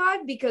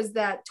 25 because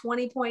that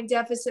 20-point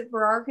deficit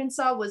for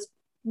Arkansas was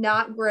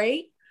not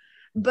great.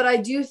 But I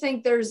do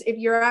think if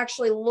you're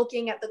actually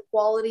looking at the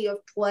quality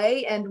of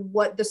play and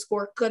what the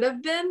score could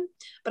have been,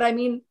 but I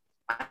mean,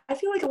 I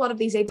feel like a lot of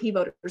these AP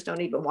voters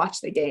don't even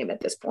watch the game at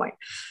this point.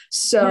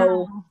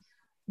 So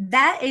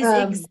that is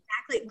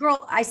exactly,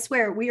 girl, I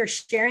swear we are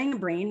sharing a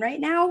brain right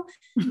now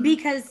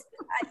because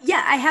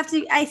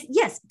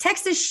yes,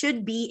 Texas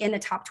should be in the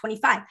top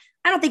 25.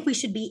 I don't think we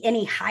should be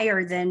any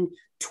higher than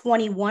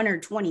 21 or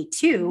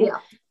 22. Yeah.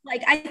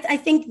 Like, I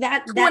think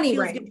that 20 feels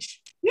range. Good.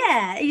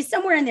 Yeah,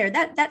 somewhere in there.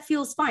 That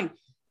feels fine.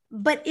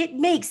 But it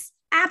makes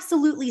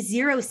absolutely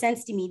zero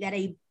sense to me that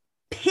a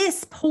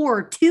piss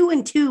poor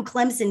 2-2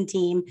 Clemson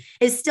team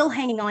is still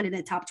hanging on in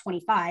the top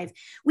 25.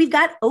 We've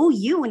got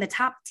OU in the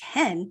top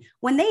 10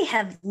 when they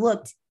have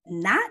looked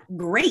not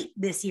great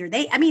this year.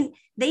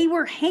 They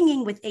were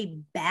hanging with a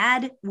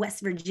bad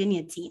West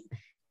Virginia team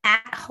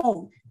at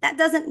home. That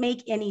doesn't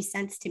make any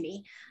sense to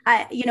me.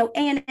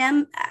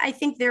 A&M, I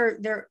think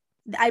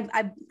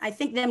I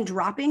think them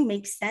dropping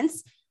makes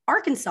sense.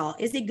 Arkansas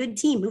is a good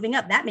team moving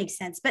up. That makes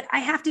sense. But I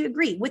have to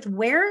agree with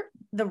where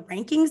the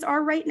rankings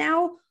are right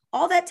now.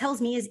 All that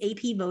tells me is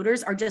AP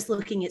voters are just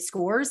looking at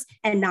scores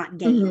and not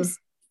games.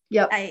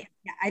 Yep. I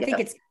think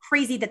it's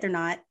crazy that they're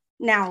not.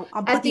 Now,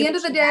 at the end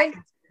of the day,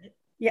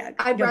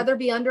 I'd rather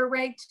be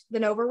underranked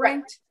than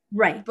overranked.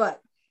 Right.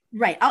 But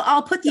right.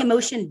 I'll put the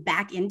emotion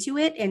back into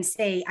it and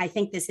say, I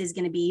think this is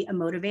going to be a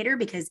motivator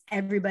because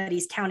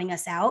everybody's counting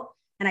us out.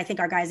 And I think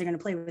our guys are going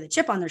to play with a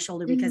chip on their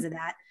shoulder because of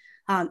that.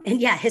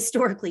 And yeah,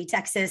 historically,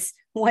 Texas,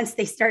 once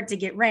they start to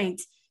get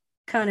ranked,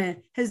 kind of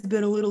has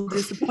been a little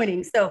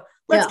disappointing. So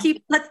let's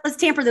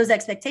tamper those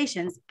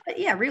expectations. But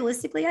yeah,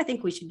 realistically, I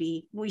think we should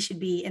be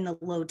in the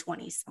low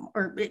 20s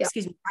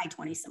high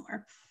 20s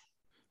somewhere.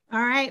 All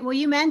right. Well,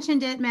 you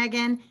mentioned it,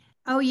 Megan.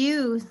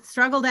 OU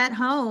struggled at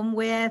home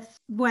with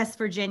West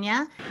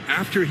Virginia.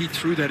 After he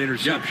threw that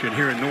interception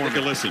here in Norman.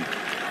 Take a listen.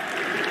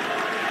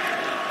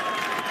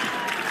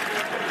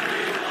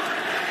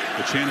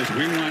 The chant is,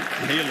 we want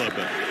Caleb,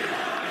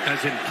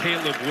 as in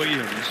Caleb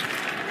Williams,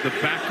 the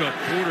backup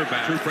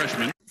quarterback, true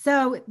freshman.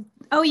 So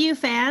OU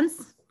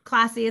fans,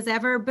 classy as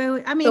ever,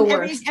 boo. I mean,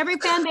 every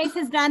fan base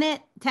has done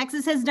it.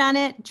 Texas has done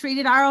it,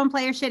 treated our own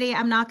player shitty.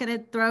 I'm not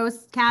going to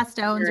cast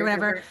stones or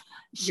whatever.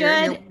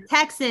 Should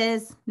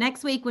Texas,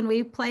 next week when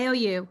we play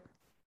OU,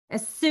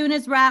 as soon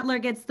as Rattler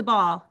gets the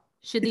ball,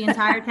 should the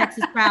entire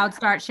Texas crowd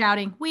start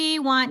shouting, we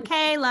want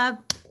Caleb?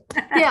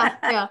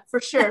 Yeah,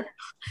 for sure.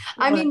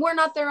 I mean, we're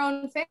not their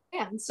own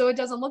fans, so it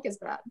doesn't look as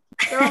bad.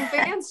 Their own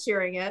fans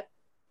cheering it.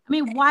 I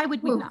mean, why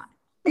would we not?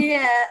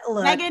 Yeah,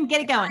 look, Megan,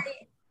 get it going.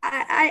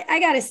 I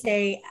gotta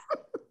say,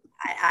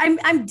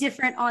 I'm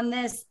different on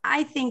this.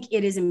 I think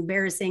it is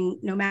embarrassing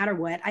no matter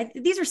what.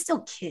 These are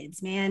still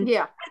kids, man.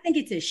 Yeah. I think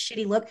it's a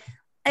shitty look.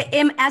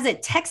 As a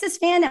Texas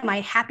fan, am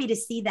I happy to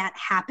see that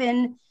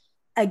happen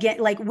again,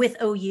 like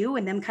with OU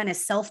and them kind of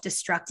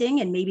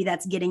self-destructing, and maybe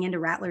that's getting into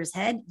Rattler's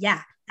head?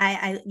 Yeah,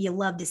 you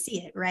love to see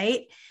it,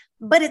 right?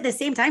 But at the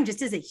same time,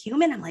 just as a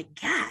human, I'm like,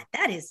 God,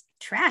 that is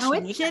trash. Oh,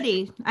 it's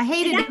shitty. I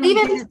hated it.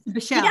 Even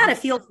you got to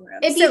feel for him.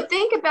 If you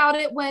think about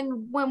it,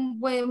 when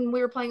we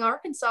were playing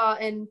Arkansas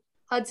and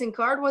Hudson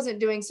Card wasn't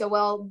doing so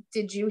well,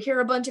 did you hear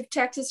a bunch of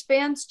Texas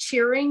fans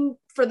cheering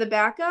for the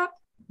backup?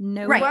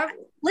 No. Right.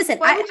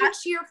 Why would you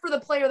cheer for the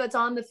player that's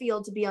on the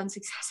field to be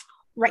unsuccessful?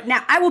 Right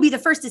now, I will be the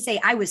first to say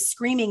I was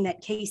screaming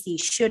that Casey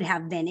should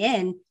have been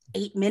in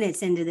 8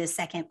 minutes into the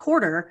second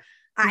quarter.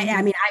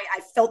 I mean, I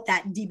felt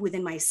that deep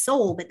within my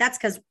soul, but that's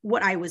because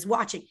what I was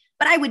watching.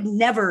 But I would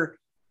never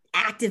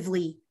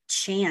actively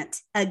chant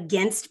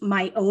against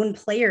my own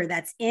player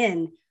that's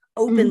in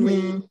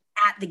openly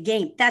at the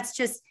game. That's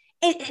just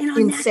and on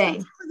insane.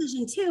 national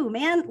television too,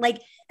 man. Like,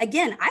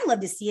 again, I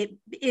love to see it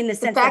in the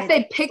sense fact that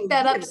they picked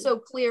that up so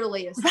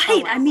clearly is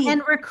right. I mean,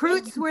 and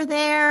recruits were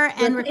there,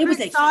 and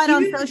recruits saw it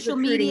on social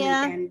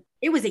media. Weekend.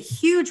 It was a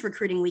huge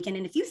recruiting weekend.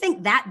 And if you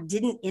think that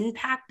didn't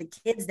impact the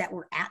kids that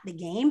were at the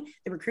game,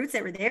 the recruits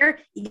that were there,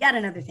 you got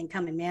another thing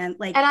coming, man.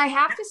 Like, and I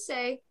have to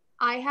say,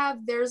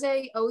 there's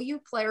a OU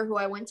player who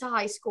I went to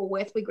high school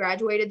with. We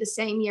graduated the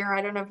same year.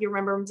 I don't know if you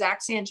remember him,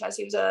 Zach Sanchez.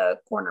 He was a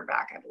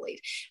cornerback, I believe.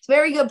 He's a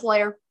very good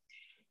player.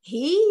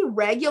 He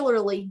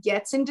regularly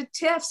gets into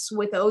tiffs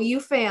with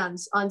OU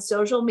fans on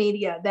social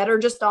media that are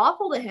just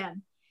awful to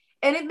him.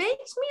 And it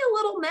makes me a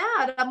little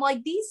mad. I'm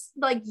like,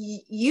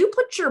 you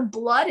put your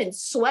blood and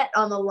sweat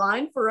on the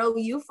line for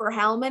OU for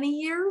how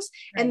many years?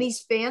 Right. And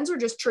these fans are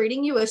just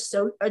treating you as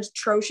so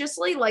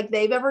atrociously, like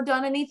they've ever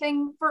done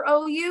anything for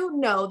OU.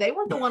 No, they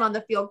weren't the one on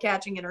the field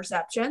catching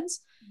interceptions.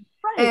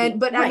 Right.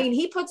 But I mean,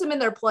 he puts them in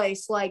their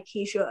place like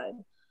he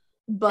should.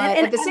 But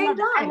at the same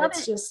time,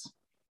 it's just.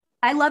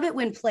 I love it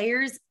when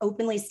players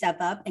openly step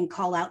up and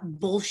call out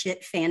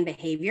bullshit fan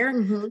behavior.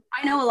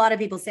 I know a lot of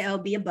people say, oh,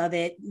 be above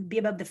it, be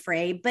above the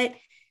fray, but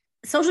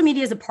social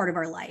media is a part of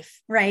our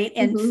life, right?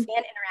 And fan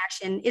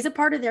interaction is a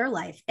part of their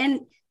life.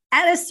 And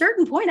at a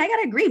certain point, I got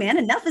to agree, man,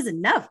 enough is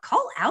enough.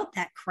 Call out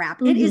that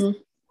crap. It is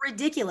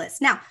ridiculous.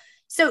 Now,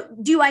 so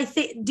do I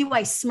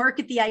smirk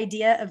at the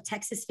idea of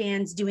Texas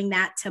fans doing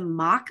that to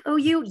mock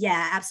OU?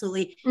 Yeah,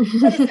 absolutely. That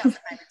is not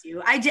something I would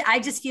do. I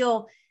just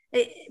feel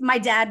my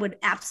dad would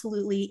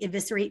absolutely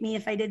eviscerate me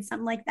if I did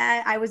something like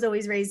that. I was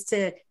always raised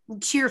to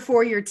cheer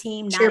for your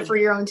team, cheer for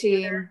your own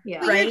team. Yeah,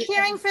 well, right. You're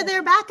cheering for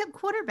their backup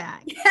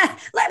quarterback. Yeah,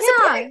 let's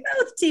support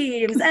both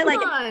teams. I like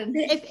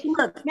it.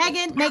 Look,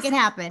 Megan, make it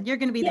happen. You're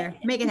going to be there.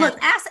 Make it happen.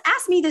 Look,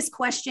 ask me this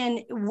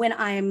question when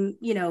I'm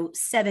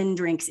 7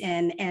 drinks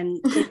in, and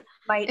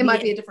it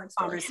might be a different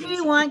conversation. We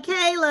want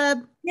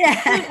Caleb.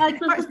 Yeah,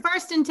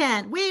 first and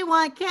 10. We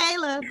want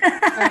Caleb.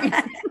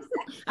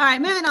 All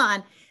right, moving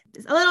on.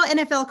 A little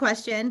NFL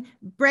question.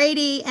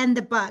 Brady and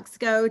the Bucks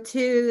go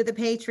to the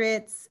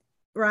Patriots,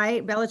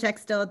 right?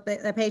 Belichick's still at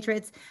the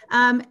Patriots.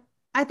 I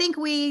think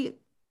we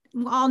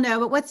all know,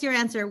 but what's your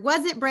answer?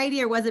 Was it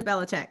Brady or was it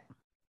Belichick?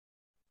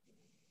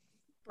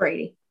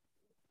 Brady.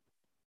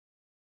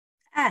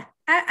 I'm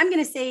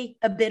going to say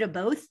a bit of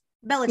both.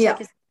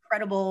 Belichick is an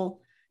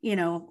incredible,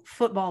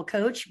 football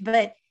coach,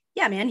 but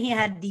yeah, man, he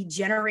had the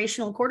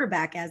generational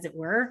quarterback, as it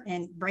were,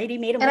 and Brady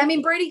made him. And I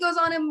mean, Brady goes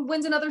on and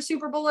wins another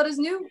Super Bowl at his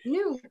new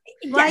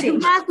like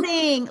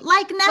nothing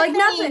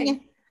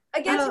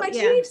against my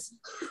Chiefs.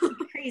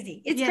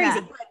 Crazy, it's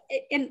crazy.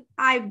 And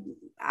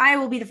I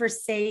will be the first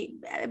to say,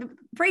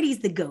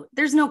 Brady's the GOAT.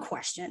 There's no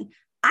question.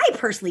 I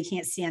personally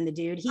can't stand the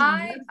dude.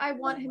 I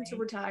want him to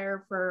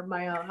retire for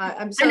my own.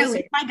 I'm so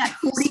sick. My God,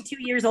 42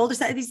 years old or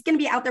something. He's going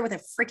to be out there with a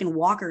freaking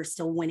walker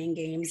still winning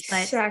games.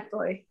 But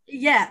exactly.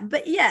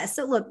 Yeah.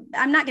 So look,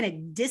 I'm not going to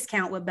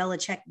discount what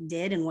Belichick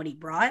did and what he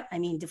brought. I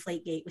mean,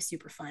 Deflategate was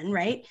super fun,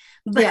 right?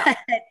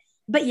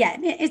 But yeah,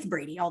 it's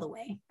Brady all the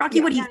way.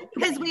 Rocky, what do you think?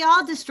 Because we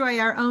all destroy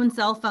our own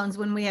cell phones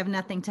when we have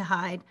nothing to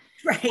hide.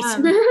 Right.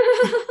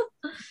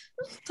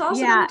 Toss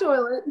it in the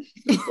toilet.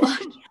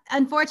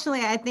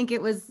 Unfortunately, I think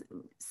it was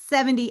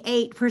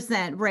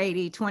 78%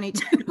 Brady,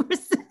 22%.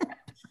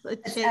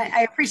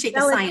 I appreciate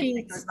the science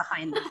that goes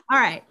behind that. All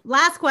right.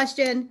 Last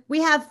question.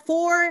 We have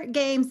 4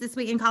 games this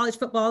week in college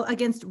football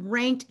against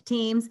ranked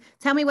teams.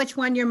 Tell me which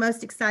one you're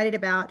most excited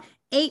about.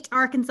 8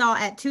 Arkansas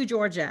at 2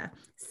 Georgia,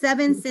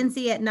 7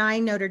 Cincy at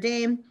 9 Notre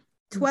Dame,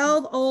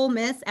 12 Ole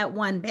Miss at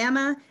 1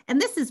 Bama. And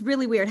this is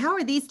really weird. How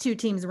are these 2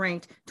 teams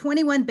ranked?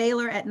 21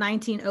 Baylor at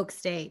 19 Oak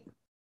State.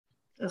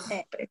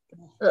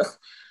 Ugh.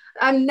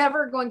 I'm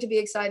never going to be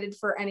excited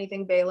for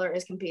anything Baylor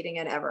is competing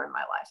in ever in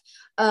my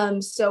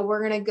life. So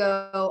we're going to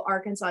go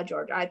Arkansas,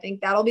 Georgia. I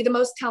think that'll be the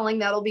most telling.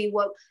 That'll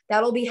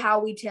be how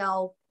we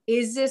tell,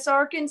 is this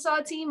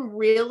Arkansas team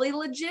really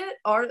legit?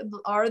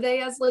 Are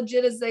they as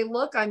legit as they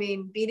look? I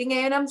mean, beating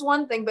A&M's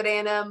one thing, but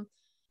A&M,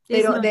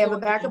 they have a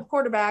backup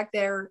quarterback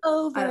there.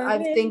 I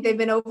think they've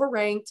been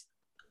overranked.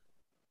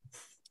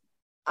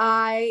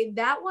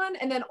 that one,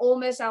 and then Ole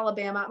Miss,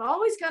 Alabama. I'm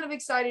always kind of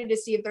excited to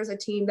see if there's a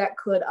team that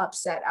could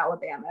upset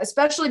Alabama,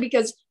 especially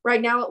because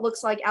right now it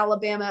looks like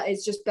Alabama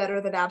is just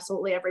better than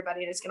absolutely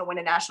everybody and is going to win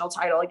a national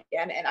title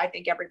again. And I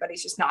think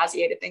everybody's just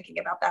nauseated thinking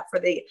about that for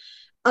the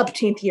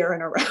upteenth year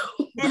in a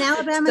row. And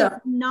Alabama's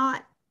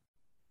not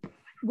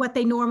what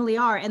they normally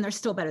are, and they're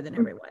still better than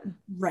everyone.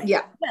 Right.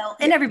 Yeah. Well,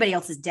 and everybody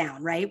else is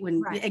down, right?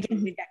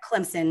 Again, we've got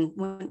Clemson.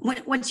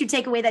 Once you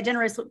take away that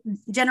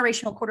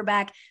generational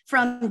quarterback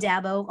from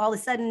Dabo, all of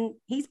a sudden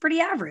he's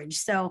pretty average.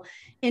 So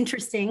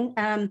interesting.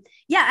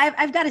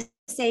 I've got to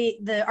say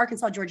the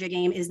Arkansas-Georgia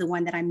game is the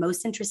one that I'm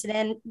most interested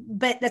in,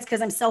 but that's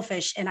because I'm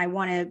selfish and I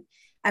want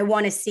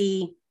to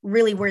see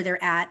really where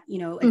they're at. A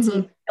team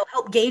that'll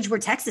help gauge where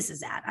Texas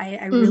is at.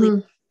 I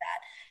really.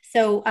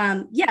 So,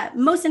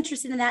 most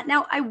interested in that.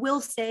 Now, I will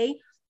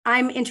say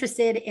I'm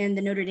interested in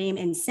the Notre Dame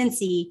and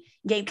Cincy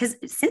game because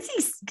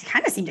Cincy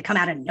kind of seemed to come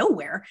out of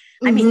nowhere.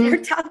 I mean,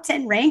 they're top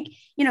 10 rank.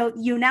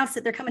 You announce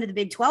that they're coming to the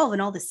Big 12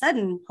 and all of a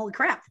sudden, holy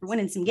crap, they're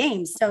winning some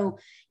games. So,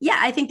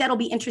 I think that'll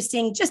be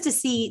interesting just to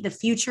see the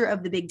future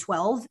of the Big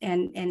 12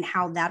 and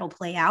how that'll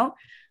play out.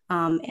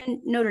 And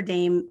Notre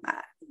Dame,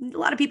 a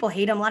lot of people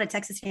hate them. A lot of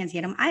Texas fans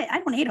hate them.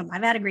 I don't hate them.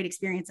 I've had a great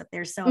experience up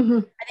there. So I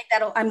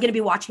think I'm going to be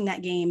watching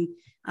that game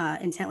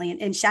intently.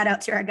 And shout out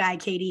to our guy,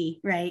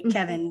 KD, right?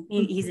 Kevin,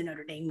 he's a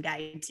Notre Dame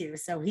guy too.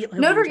 So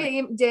Notre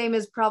Dame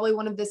is probably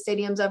one of the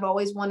stadiums I've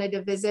always wanted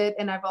to visit.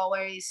 And I've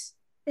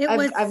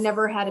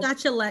never had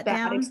such a letdown.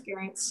 Bad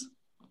experience.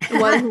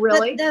 Was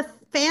really? The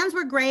fans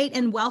were great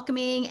and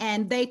welcoming,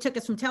 and they took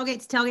us from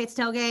tailgate to tailgate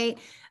to tailgate,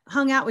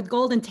 hung out with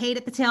Golden Tate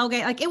at the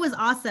tailgate. Like, it was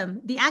awesome.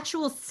 The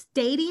actual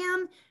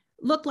stadium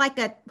looked like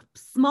a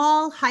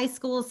small high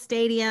school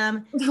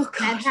stadium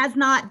that has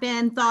not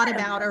been thought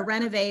about or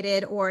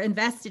renovated or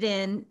invested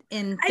in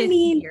 50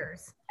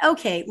 years.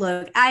 Okay,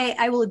 look,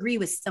 I will agree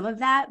with some of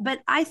that, but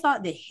I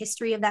thought the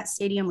history of that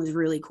stadium was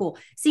really cool.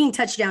 Seeing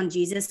Touchdown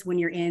Jesus when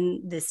you're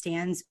in the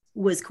stands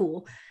was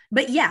cool.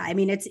 But yeah, I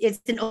mean, it's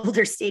an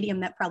older stadium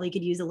that probably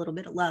could use a little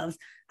bit of love.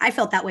 I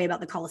felt that way about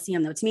the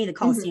Coliseum, though. To me, the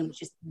Coliseum was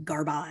just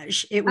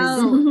garbage. It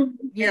was,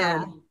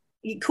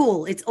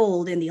 cool. It's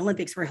old, and the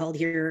Olympics were held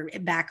here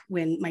back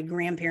when my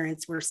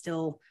grandparents were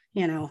still,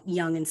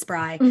 young and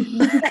spry.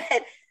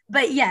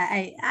 But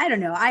yeah, I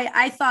don't know.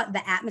 I thought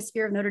the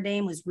atmosphere of Notre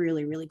Dame was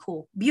really, really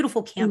cool.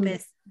 Beautiful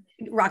campus.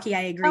 Rocky,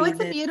 I agree. Oh, it's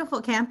a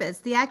beautiful campus.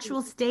 The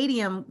actual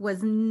stadium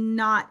was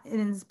not an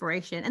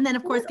inspiration. And then,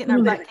 of course, getting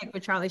our butt kicked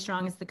with Charlie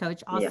Strong as the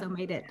coach also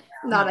made it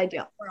not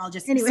ideal. We're all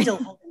just still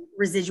holding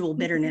residual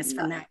bitterness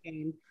from that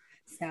game.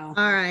 So, all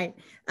right.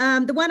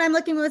 The one I'm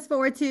looking most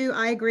forward to,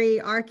 I agree,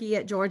 Arky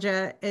at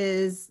Georgia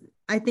is,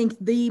 I think,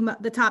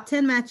 the top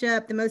 10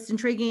 matchup, the most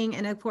intriguing.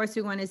 And of course,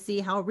 we want to see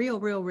how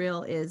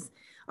real is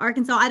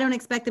Arkansas. I don't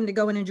expect them to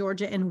go in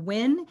Georgia and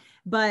win,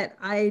 but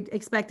I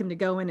expect them to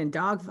go in and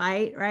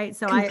dogfight, right?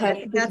 So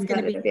that's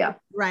going to be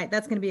right.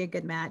 That's going to be a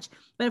good match.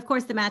 But of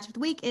course, the match of the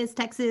week is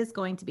Texas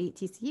going to beat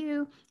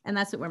TCU, and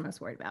that's what we're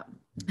most worried about.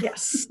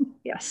 Yes.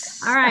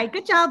 All right.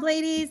 Good job,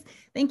 ladies.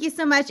 Thank you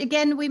so much.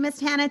 Again, we missed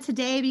Hannah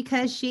today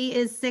because she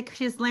is sick.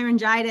 She has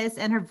laryngitis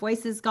and her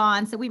voice is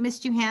gone. So we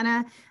missed you,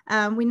 Hannah.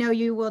 We know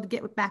you will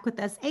get back with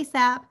us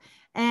ASAP,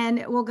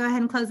 and we'll go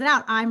ahead and close it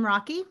out. I'm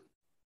Rocky.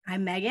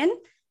 I'm Megan.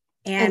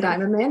 And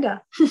I'm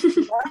Amanda. Love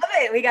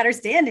it. We got her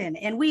stand-in,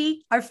 and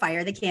we are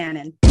Fire the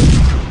Cannon.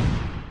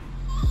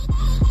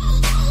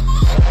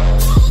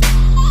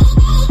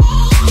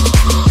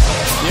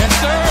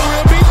 Yes, sir.